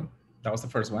as well? That was the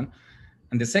first one.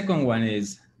 And the second one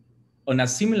is, on a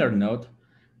similar note,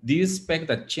 Do you expect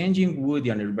that changing woody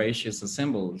and herbaceous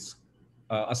assemblages,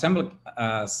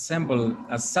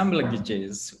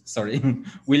 sorry,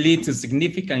 will lead to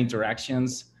significant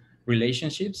interactions,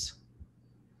 relationships?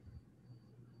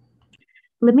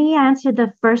 Let me answer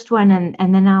the first one,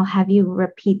 and then I'll have you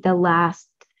repeat the last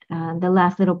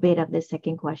little bit of the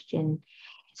second question.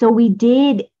 So we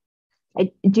did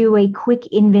do a quick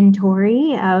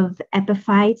inventory of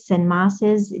epiphytes and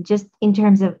mosses, just in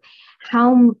terms of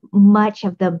how much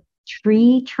of the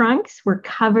tree trunks were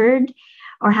covered,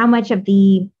 or how much of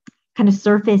the kind of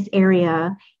surface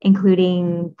area,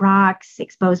 including rocks,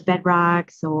 exposed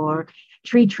bedrocks, or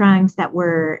tree trunks that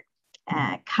were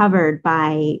covered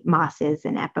by mosses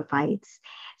and epiphytes.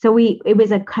 So it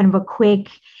was a kind of a quick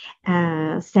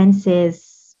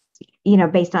census,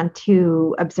 based on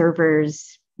 2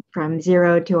 observers from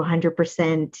 0 to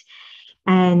 100%.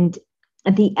 And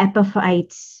the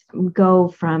epiphytes go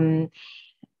from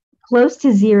close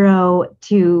to 0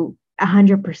 to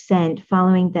 100%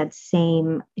 following that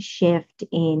same shift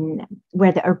in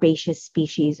where the herbaceous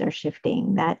species are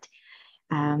shifting, that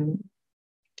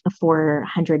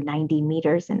 490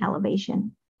 meters in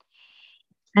elevation.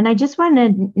 And I just want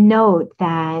to note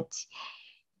that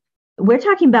we're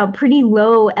talking about pretty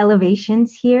low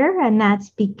elevations here, and that's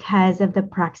because of the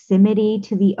proximity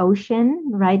to the ocean,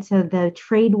 right? So the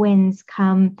trade winds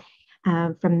come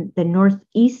from the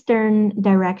northeastern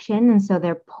direction, and so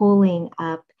they're pulling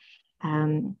up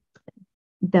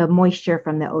the moisture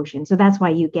from the ocean. So that's why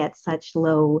you get such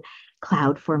low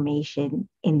cloud formation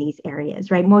in these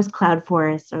areas, right? Most cloud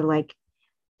forests are like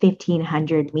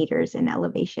 1,500 meters in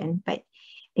elevation, but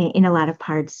in a lot of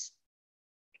parts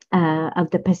of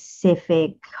the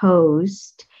Pacific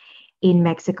coast in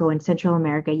Mexico and Central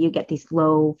America, you get these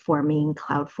low forming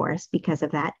cloud forests because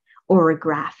of that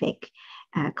orographic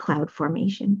cloud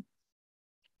formation.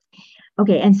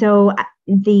 Okay, and so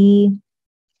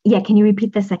can you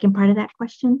repeat the second part of that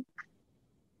question?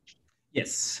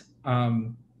 Yes.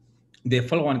 The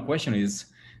follow-on question is,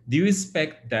 do you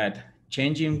expect that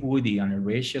changing woody and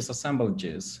herbaceous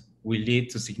assemblages will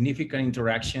lead to significant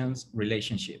interactions,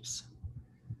 relationships?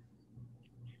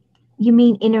 You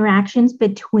mean interactions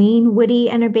between woody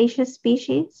and herbaceous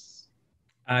species?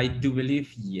 I do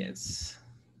believe yes.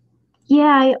 Yeah,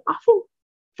 I often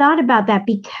thought about that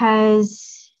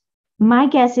because my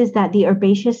guess is that the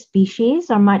herbaceous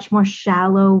species are much more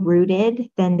shallow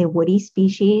rooted than the woody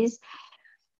species.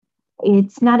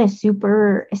 It's not a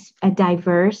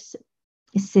diverse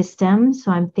system.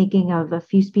 So I'm thinking of a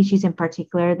few species in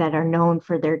particular that are known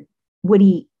for their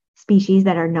woody species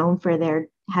that are known for their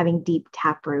having deep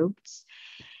tap roots.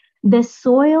 The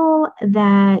soil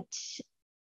that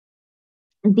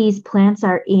these plants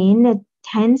are in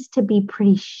tends to be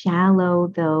pretty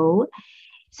shallow, though.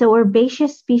 So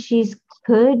herbaceous species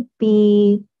could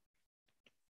be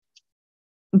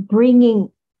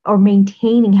bringing or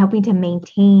helping to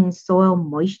maintain soil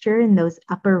moisture in those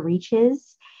upper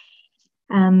reaches.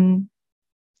 Roots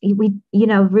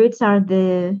are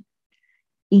the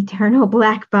eternal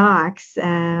black box.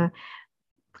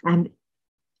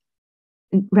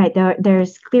 Right,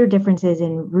 there's clear differences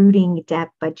in rooting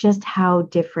depth, but just how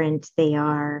different they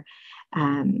are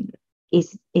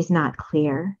is not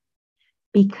clear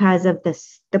because of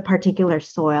the particular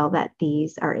soil that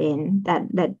these are in,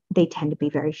 that they tend to be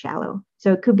very shallow.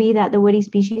 So it could be that the woody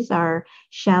species are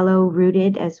shallow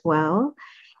rooted as well,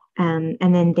 and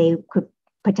then they could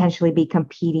potentially be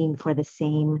competing for the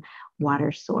same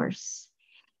water source.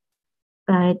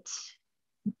 But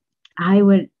I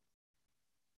would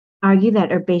argue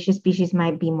that herbaceous species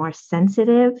might be more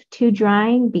sensitive to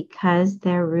drying because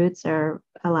their roots are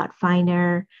a lot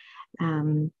finer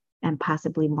and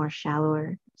possibly more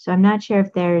shallower. So I'm not sure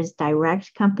if there's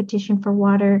direct competition for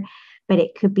water, but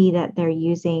it could be that they're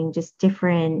using just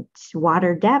different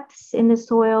water depths in the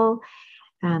soil.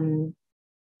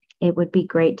 It would be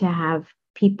great to have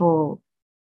people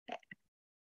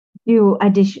do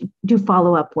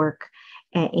follow-up work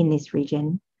in this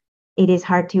region. It is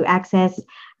hard to access.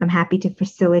 I'm happy to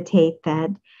facilitate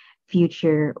that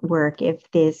future work if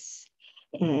this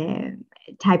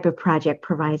type of project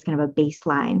provides kind of a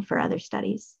baseline for other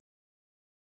studies.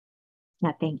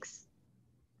 Yeah, thanks.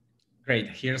 Great.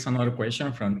 Here's another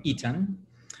question from Ethan.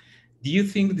 Do you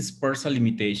think dispersal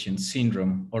limitation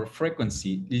syndrome or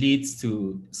frequency leads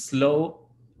to slow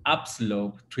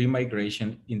upslope tree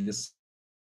migration in the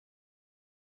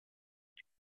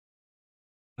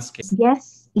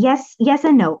Yes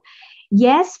and no.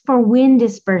 Yes, for wind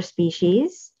dispersed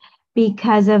species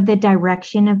because of the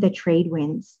direction of the trade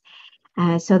winds.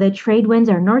 So the trade winds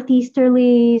are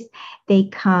northeasterlies. They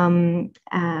come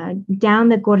down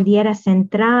the Cordillera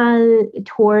Central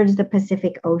towards the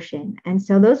Pacific Ocean. And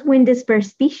so those wind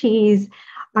dispersed species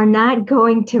are not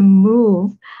going to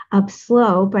move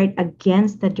upslope, right,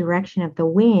 against the direction of the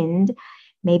wind.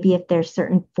 Maybe if there's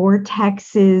certain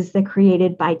vortexes that are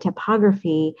created by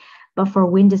topography, but for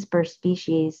wind dispersed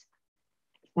species,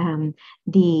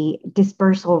 the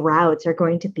dispersal routes are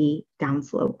going to be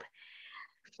downslope.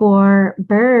 For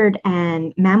bird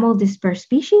and mammal dispersed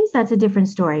species, that's a different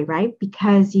story, right?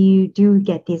 Because you do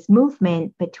get this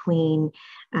movement between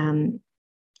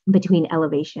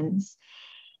elevations.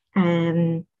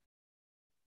 Yeah,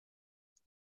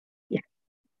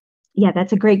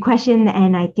 that's a great question.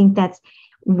 And I think that's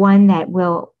one that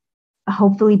we'll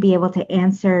hopefully be able to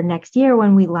answer next year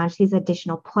when we launch these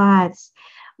additional plots.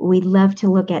 We'd love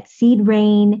to look at seed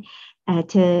rain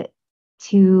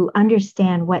to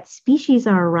understand what species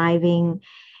are arriving,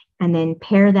 and then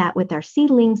pair that with our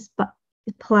seedlings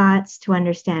plots to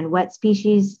understand what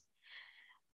species,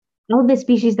 all the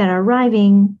species that are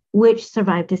arriving, which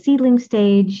survived the seedling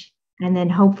stage, and then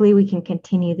hopefully we can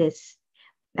continue this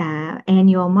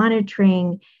annual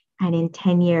monitoring, and in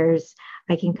 10 years,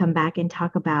 I can come back and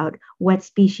talk about what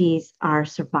species are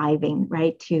surviving,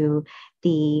 right, to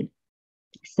the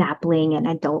sapling and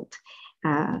adult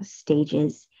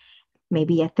stages.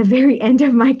 Maybe at the very end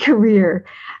of my career,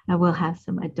 I will have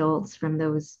some adults from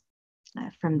those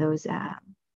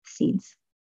seeds.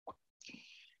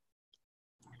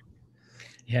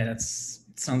 Yeah, that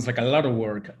sounds like a lot of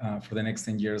work for the next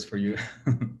 10 years for you.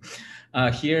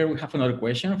 Here we have another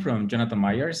question from Jonathan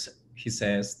Myers. He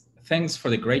says, thanks for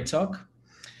the great talk.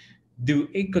 Do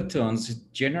ecotones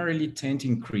generally tend to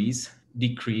increase,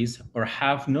 decrease, or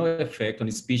have no effect on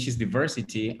species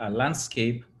diversity at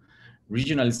landscape,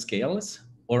 regional scales,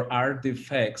 or are the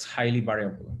effects highly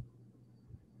variable?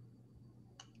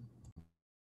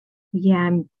 Yeah,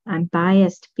 I'm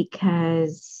biased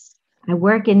because I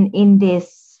work in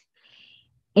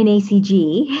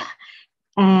ACG,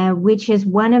 which is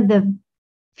one of the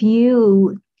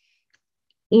few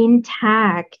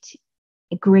intact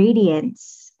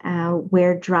gradients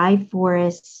where dry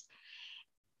forests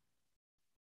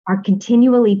are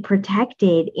continually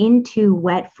protected into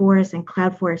wet forest and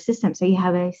cloud forest systems. So you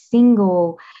have a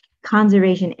single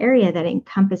conservation area that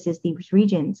encompasses these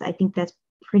regions. I think that's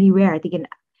pretty rare. I think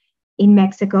in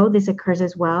Mexico, this occurs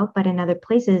as well, but in other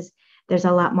places, there's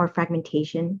a lot more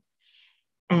fragmentation.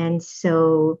 And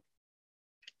so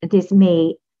this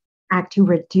may act to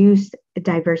reduce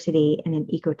diversity in an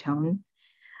ecotone.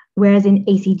 Whereas in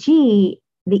ACG,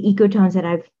 the ecotones that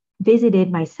I've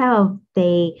visited myself,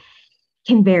 they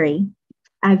can vary.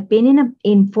 I've been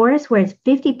in forests where it's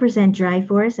 50% dry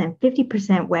forest and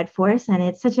 50% wet forest, and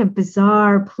it's such a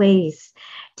bizarre place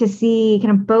to see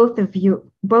kind of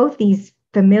both these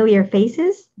familiar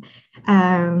faces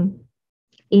in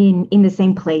the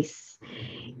same place.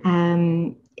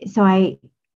 So I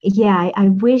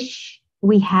wish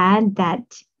we had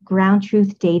that ground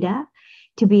truth data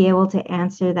to be able to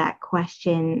answer that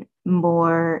question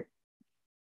more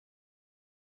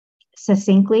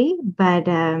succinctly, but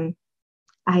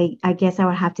I guess I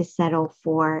would have to settle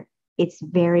for it's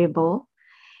variable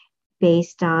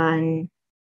based on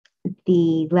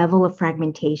the level of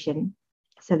fragmentation.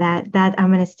 So that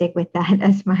I'm going to stick with that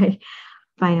as my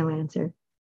final answer.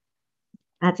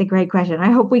 That's a great question. I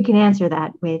hope we can answer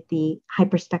that with the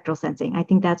hyperspectral sensing. I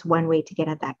think that's one way to get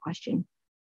at that question.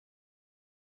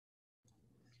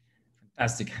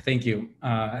 Fantastic, thank you.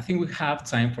 I think we have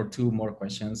time for two more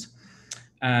questions.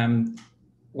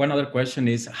 One other question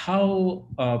is, how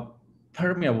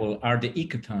permeable are the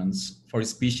ecotones for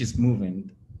species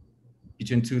moving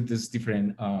between these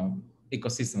different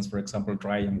ecosystems, for example,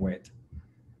 dry and wet?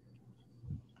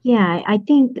 Yeah, I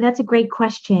think that's a great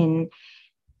question.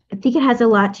 I think it has a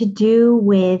lot to do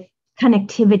with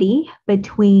connectivity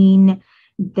between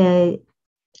the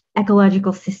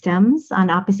ecological systems on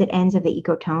opposite ends of the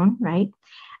ecotone, right?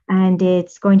 And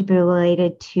it's going to be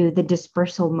related to the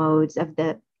dispersal modes of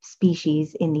the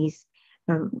species in these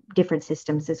different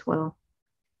systems as well.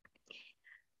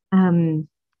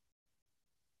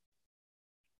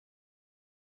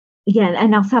 Yeah,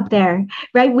 and I'll stop there,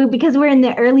 right? Because we're in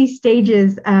the early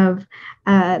stages of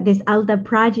this ALTA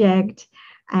project,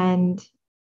 and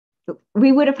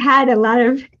we would have had a lot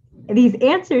of these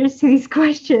answers to these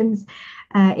questions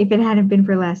if it hadn't been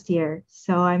for last year.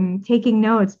 So I'm taking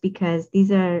notes because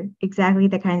these are exactly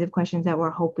the kinds of questions that we're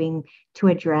hoping to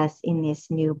address in this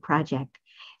new project.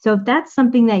 So if that's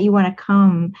something that you want to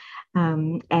come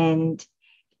and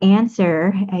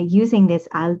answer using this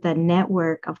ALTA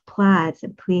network of plots,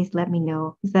 please let me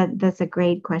know. That's a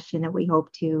great question that we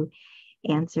hope to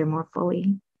answer more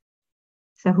fully.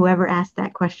 So whoever asked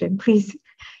that question, please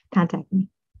contact me.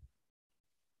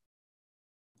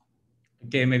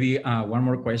 Okay, maybe one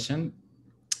more question.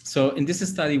 So in this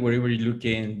study, wherever you look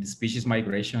in the species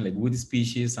migration, like woody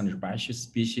species and herbaceous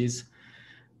species,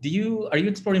 are you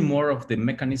exploring more of the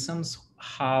mechanisms,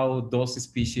 how those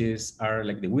species are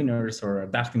like the winners or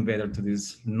adapting better to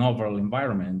these novel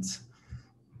environments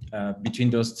between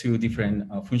those two different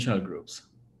functional groups?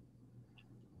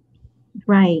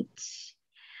 Right.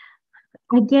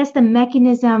 I guess the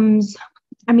mechanisms,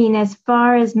 I mean, as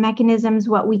far as mechanisms,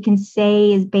 what we can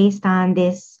say is based on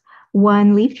this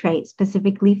one leaf trait,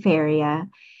 specific leaf area.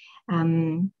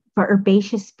 For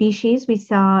herbaceous species, we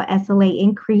saw SLA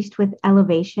increased with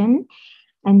elevation.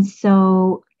 And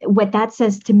so what that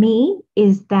says to me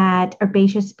is that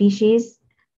herbaceous species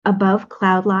above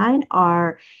cloudline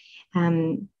are,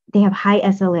 they have high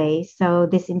SLA. So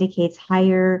this indicates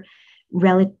higher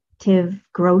relative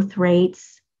growth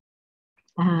rates,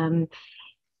 right?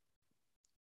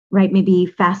 Maybe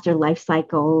faster life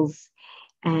cycles.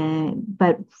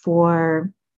 But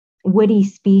for woody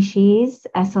species,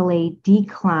 SLA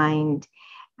declined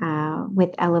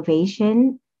with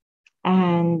elevation.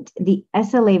 And the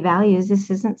SLA values, this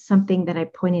isn't something that I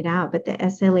pointed out, but the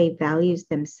SLA values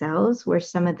themselves were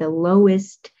some of the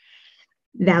lowest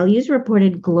values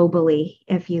reported globally.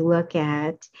 If you look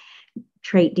at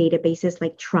trait databases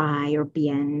like TRI or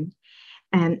BN.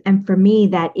 And for me,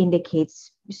 that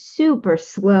indicates super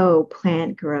slow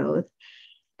plant growth.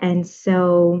 And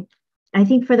so I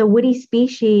think for the woody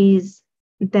species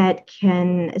that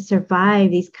can survive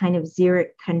these kind of xeric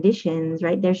conditions,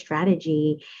 right, their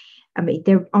strategy, I mean,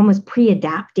 they're almost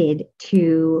pre-adapted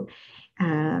to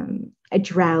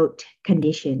drought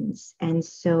conditions. And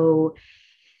so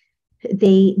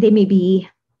they may be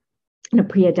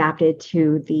pre-adapted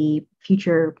to the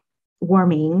future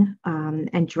warming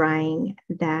and drying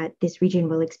that this region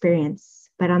will experience.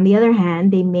 But on the other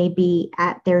hand, they may be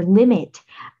at their limit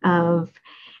of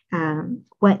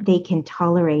what they can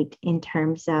tolerate in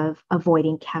terms of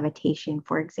avoiding cavitation,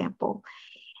 for example.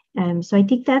 So I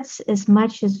think that's as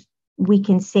much as we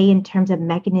can say in terms of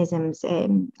mechanisms.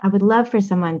 I would love for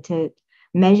someone to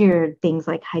measure things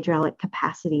like hydraulic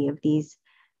capacity of these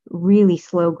really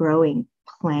slow growing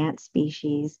plant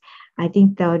species. I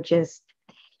think they'll just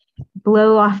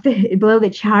blow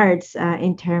the charts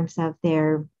in terms of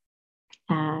their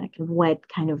what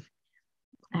kind of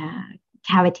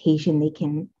cavitation they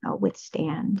can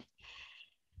withstand.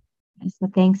 So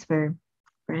thanks for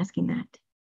asking that.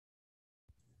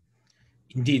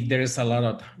 Indeed, there is a lot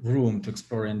of room to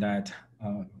explore in that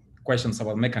questions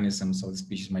about mechanisms of the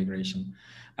species migration.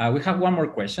 We have one more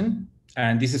question,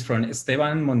 and this is from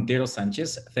Esteban Montero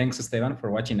Sanchez. Thanks, Esteban,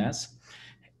 for watching us.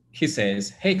 He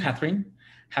says, hey, Catherine,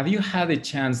 have you had a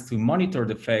chance to monitor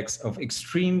the effects of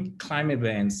extreme climate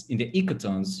events in the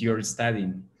ecotones you're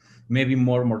studying? Maybe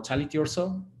more mortality or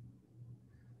so?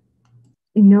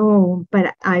 No,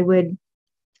 but I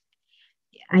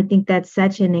think that's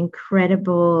such an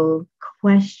incredible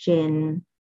question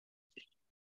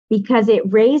because it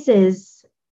raises,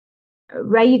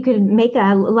 right? You could make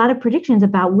a lot of predictions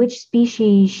about which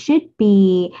species should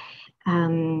be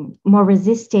more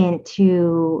resistant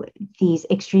to these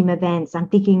extreme events. I'm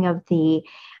thinking of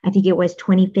I think it was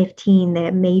 2015,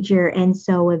 the major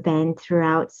ENSO event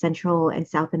throughout Central and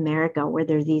South America, where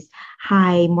there's these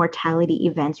high mortality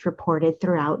events reported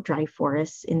throughout dry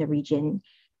forests in the region.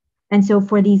 And so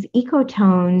for these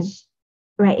ecotones,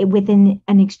 right, within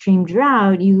an extreme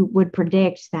drought, you would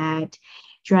predict that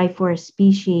dry forest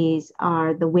species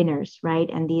are the winners, right?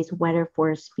 And these wetter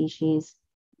forest species,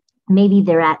 maybe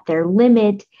they're at their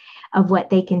limit of what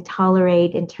they can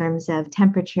tolerate in terms of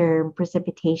temperature and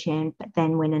precipitation, but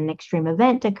then when an extreme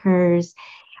event occurs,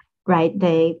 right,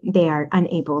 they are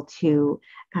unable to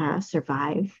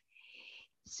survive.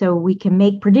 So we can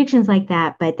make predictions like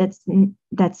that, but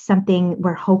that's something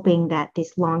we're hoping that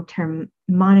this long-term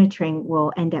monitoring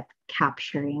will end up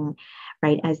capturing,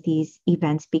 right, as these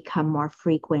events become more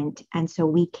frequent. And so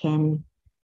we can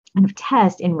kind of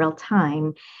test in real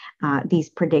time these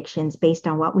predictions based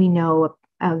on what we know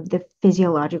of the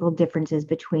physiological differences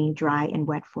between dry and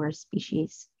wet forest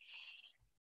species.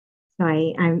 So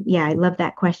I love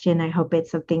that question. I hope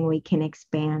it's something we can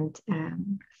expand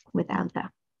without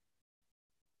that.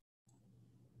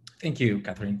 Thank you,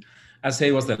 Catherine. I say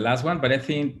it was the last one, but I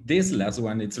think this last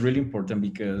one, it's really important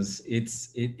because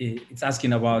it's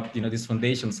asking about, these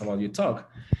foundations about your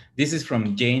talk. This is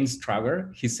from James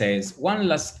Traver. He says, one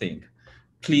last thing.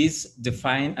 Please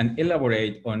define and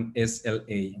elaborate on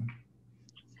SLA.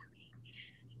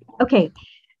 Okay,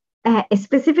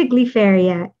 specific leaf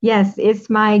area. Yes, it's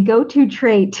my go-to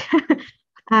trait.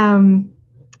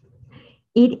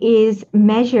 It is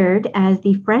measured as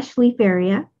the fresh leaf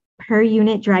area per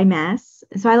unit dry mass.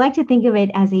 So I like to think of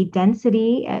it as a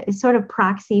density, sort of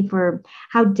proxy for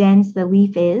how dense the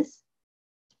leaf is.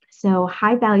 So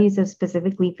high values of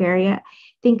specific leaf area.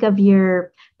 Think of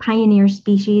your pioneer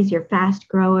species, your fast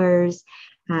growers,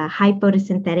 high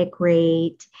photosynthetic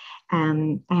rate,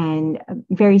 and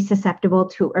very susceptible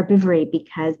to herbivory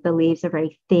because the leaves are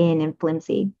very thin and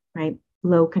flimsy, right?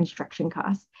 Low construction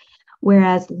costs.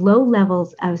 Whereas low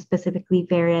levels of specific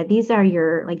leaf area, these are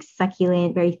your like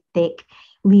succulent, very thick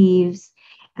leaves.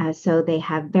 So they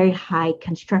have very high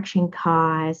construction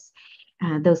costs.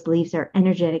 Those leaves are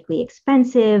energetically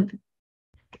expensive,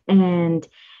 and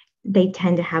they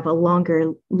tend to have a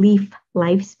longer leaf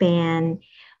lifespan,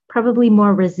 probably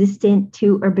more resistant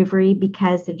to herbivory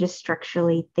because they're just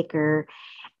structurally thicker.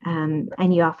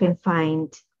 And you often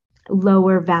find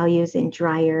lower values in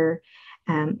drier,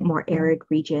 more arid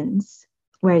regions,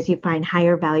 whereas you find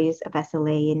higher values of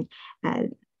SLA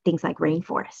in things like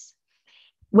rainforests.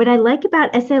 What I like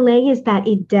about SLA is that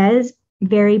it does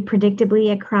vary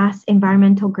predictably across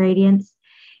environmental gradients.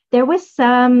 There was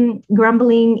some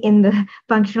grumbling in the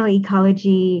functional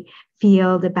ecology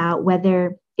field about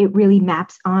whether it really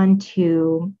maps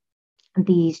onto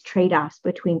these trade-offs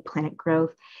between plant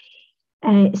growth.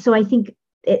 So I think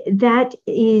that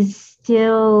is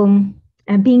still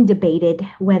being debated,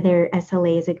 whether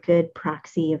SLA is a good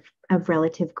proxy of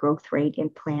relative growth rate in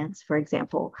plants, for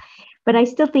example. But I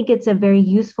still think it's a very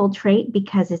useful trait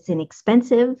because it's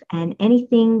inexpensive, and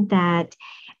anything that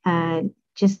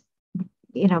just,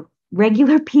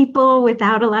 regular people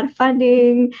without a lot of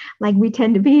funding, like we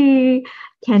tend to be,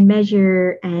 can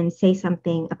measure and say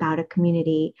something about a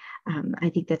community. I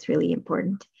think that's really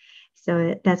important.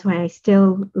 So that's why I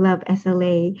still love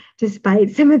SLA,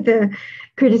 despite some of the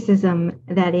criticism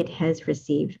that it has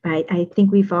received. But I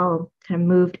think we've all kind of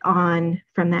moved on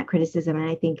from that criticism. And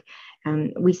I think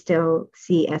we still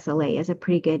see SLA as a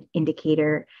pretty good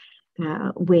indicator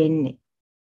when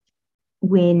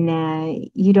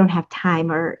you don't have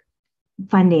time or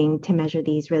funding to measure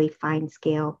these really fine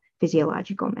scale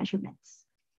physiological measurements.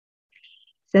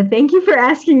 So thank you for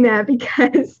asking that,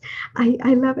 because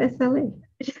I love SLA.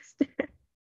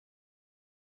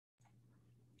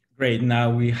 Great. Now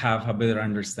we have a better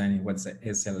understanding what's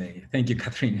SLA. Thank you,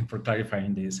 Catherine, for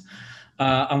clarifying this.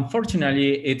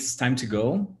 Unfortunately, it's time to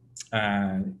go.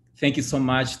 Thank you so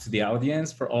much to the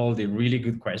audience for all the really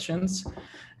good questions.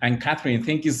 And Catherine,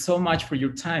 thank you so much for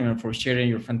your time and for sharing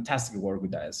your fantastic work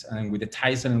with us and with the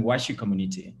Tyson and Washi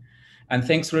community. And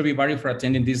thanks to everybody for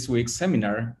attending this week's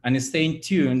seminar, and staying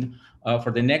tuned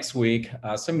for the next week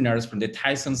seminars from the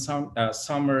Tyson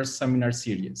Summer Seminar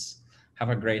Series. Have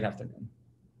a great afternoon.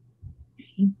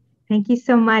 Thank you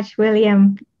so much,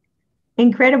 William.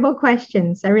 Incredible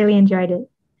questions. I really enjoyed it.